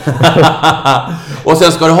remi! Och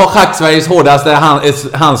sen ska du ha Schack-Sveriges hårdaste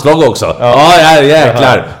handslag också. Ja,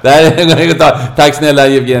 jäklar. Tack snälla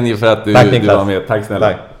Evgenij för att du var med. Tack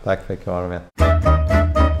snälla. Tack för att jag var med.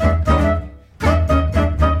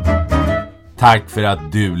 Tack för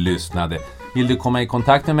att du lyssnade. Vill du komma i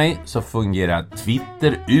kontakt med mig så fungerar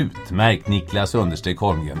Twitter utmärkt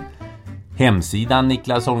Niklas_Holmgren. Hemsidan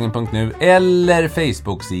niklasholmgren.nu eller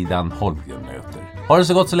Facebook-sidan Holmgren möter. Ha det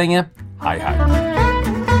så gott så länge. Hej hej.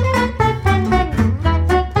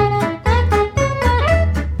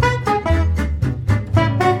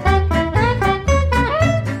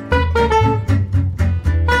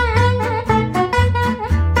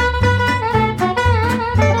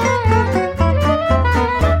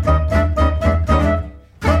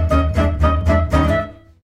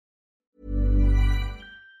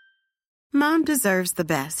 Mom deserves the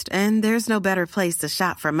best, and there's no better place to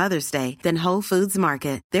shop for Mother's Day than Whole Foods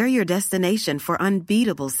Market. They're your destination for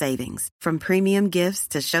unbeatable savings, from premium gifts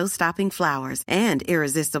to show-stopping flowers and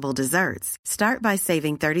irresistible desserts. Start by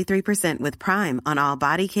saving 33% with Prime on all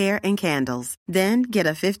body care and candles. Then get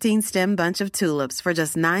a 15-stem bunch of tulips for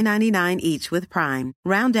just $9.99 each with Prime.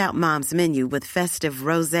 Round out Mom's menu with festive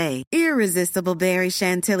rosé, irresistible berry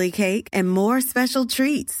chantilly cake, and more special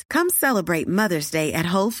treats. Come celebrate Mother's Day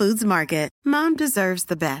at Whole Foods Market. Mom deserves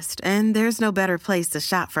the best, and there's no better place to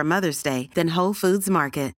shop for Mother's Day than Whole Foods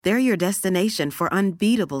Market. They're your destination for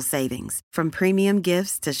unbeatable savings, from premium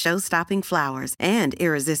gifts to show-stopping flowers and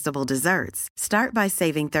irresistible desserts. Start by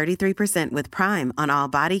saving 33% with Prime on all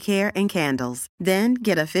body care and candles. Then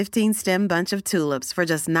get a 15-stem bunch of tulips for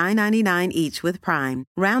just $9.99 each with Prime.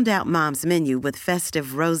 Round out Mom's menu with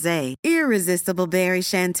festive rosé, irresistible berry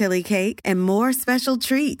chantilly cake, and more special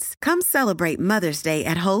treats. Come celebrate Mother's Day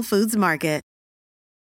at Whole Foods Market.